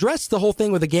 address the whole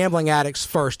thing with the gambling addicts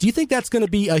first. Do you think that's going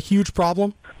to be a huge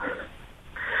problem?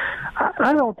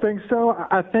 I don't think so.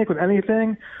 I think with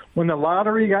anything, when the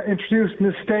lottery got introduced in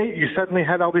the state, you suddenly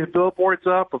had all these billboards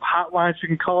up of hotlines you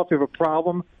can call if you have a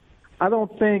problem. I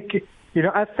don't think...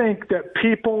 I think that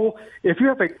people, if you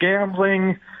have a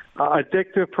gambling,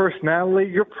 addictive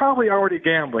personality, you're probably already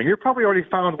gambling. You're probably already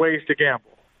found ways to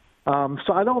gamble.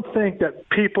 So I don't think that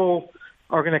people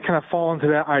are going to kind of fall into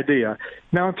that idea.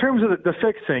 Now, in terms of the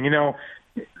fixing,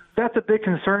 that's a big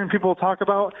concern people talk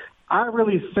about. I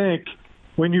really think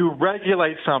when you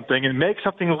regulate something and make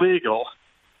something legal,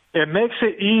 it makes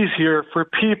it easier for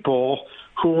people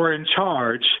who are in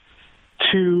charge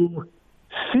to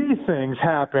see things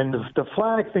happen, to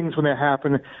flag things when they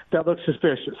happen that look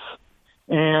suspicious.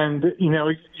 And,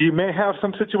 you may have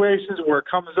some situations where it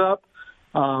comes up,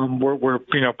 where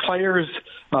players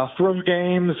throw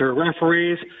games or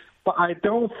referees, but I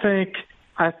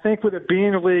think with it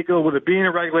being illegal, with it being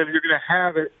a regulator, you're going to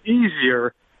have it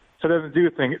easier for them to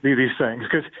do these things.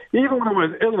 Because even when it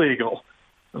was illegal,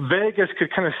 Vegas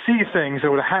could kind of see things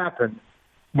that would happen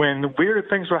when weird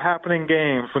things were happening in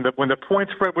games, when the point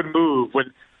spread would move, when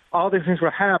all these things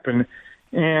would happen,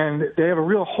 and they have a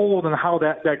real hold on how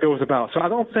that goes about. So I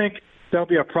don't think there'll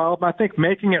be a problem. I think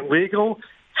making it legal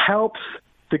helps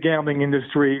the gambling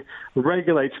industry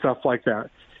regulate stuff like that.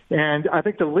 And I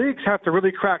think the leagues have to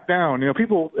really crack down.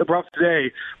 People brought up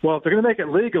today, well, if they're going to make it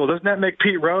legal, doesn't that make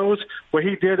Pete Rose, what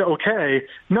he did, okay?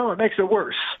 No, it makes it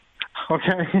worse,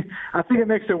 okay? I think it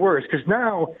makes it worse because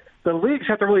now the leagues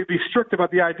have to really be strict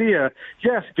about the idea,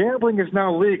 yes, gambling is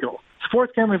now legal.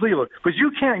 Sports gambling is legal, but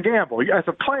you can't gamble. As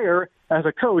a player, as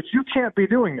a coach, you can't be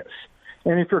doing this.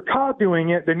 And if you're caught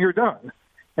doing it, then you're done.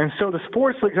 And so the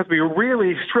sports leagues have to be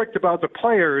really strict about the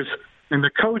players and the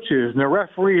coaches and the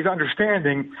referees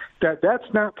understanding that that's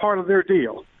not part of their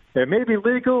deal. It may be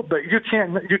legal, but you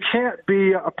can't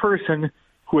be a person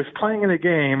who is playing in a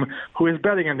game who is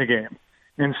betting in the game.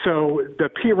 And so the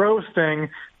Pete Rose thing,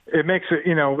 it makes it,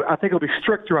 I think it'll be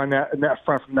stricter on that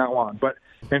front from now on. But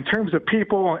in terms of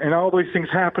people and all these things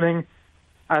happening,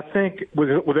 I think with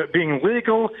it being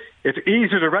legal, it's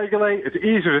easier to regulate, it's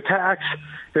easier to tax,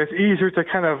 it's easier to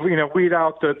kind of, weed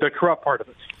out the corrupt part of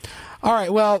it. All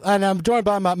right, well, and I'm joined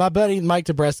by my buddy Mike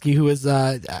Dobreski, who is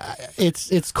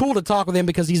it's cool to talk with him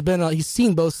because he's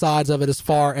seen both sides of it as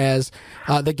far as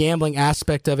the gambling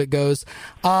aspect of it goes.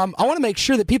 I want to make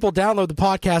sure that people download the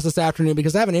podcast this afternoon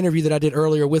because I have an interview that I did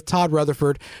earlier with Todd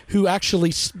Rutherford, who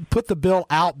actually put the bill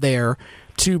out there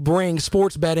to bring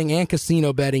sports betting and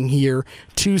casino betting here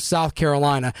to South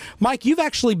Carolina. Mike, you've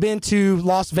actually been to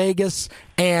Las Vegas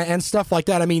and stuff like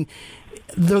that. I mean,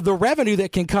 the revenue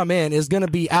that can come in is going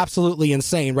to be absolutely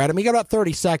insane, right? I mean, you got about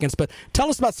 30 seconds, but tell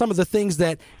us about some of the things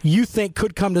that you think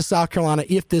could come to South Carolina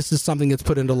if this is something that's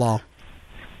put into law.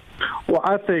 Well,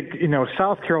 I think,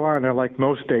 South Carolina, like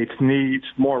most states, needs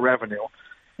more revenue.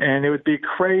 And it would be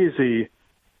crazy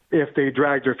if they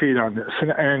dragged their feet on this.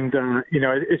 And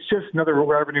it's just another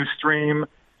revenue stream.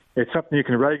 It's something you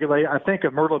can regulate. I think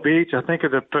of Myrtle Beach. I think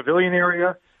of the pavilion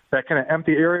area, that kind of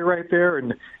empty area right there,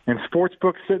 and sports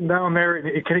books sitting down there.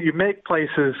 And you make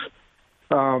places,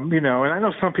 and I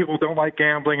know some people don't like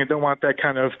gambling and don't want that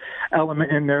kind of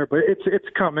element in there, but it's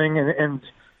coming. And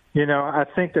I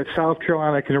think that South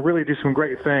Carolina can really do some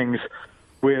great things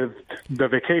with the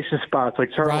vacation spots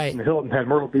like Charleston, right, Hilton Head,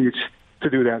 Myrtle Beach, to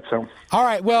do that. So, all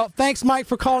right, well, thanks, Mike,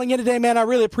 for calling in today, man. I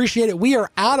really appreciate it. We are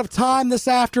out of time this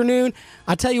afternoon.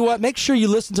 I tell you what, make sure you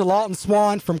listen to Lawton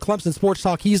Swan from Clemson Sports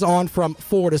Talk. He's on from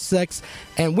 4 to 6.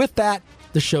 And with that,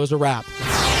 the show's a wrap.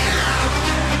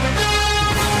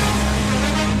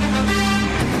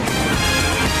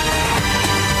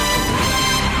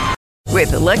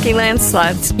 With the Lucky Land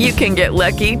Slots, you can get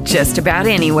lucky just about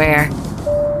anywhere.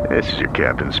 This is your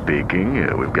captain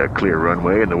speaking. We've got clear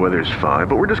runway and the weather's fine,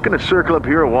 but we're just going to circle up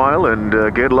here a while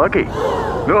and get lucky.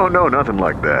 No, nothing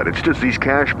like that. It's just these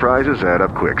cash prizes add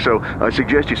up quick. So I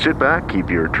suggest you sit back, keep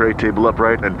your tray table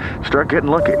upright, and start getting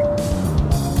lucky.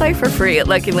 Play for free at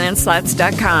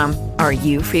LuckyLandSlots.com. Are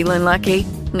you feeling lucky?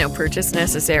 No purchase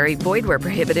necessary. Void where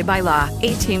prohibited by law.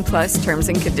 18+ terms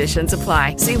and conditions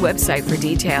apply. See website for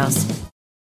details.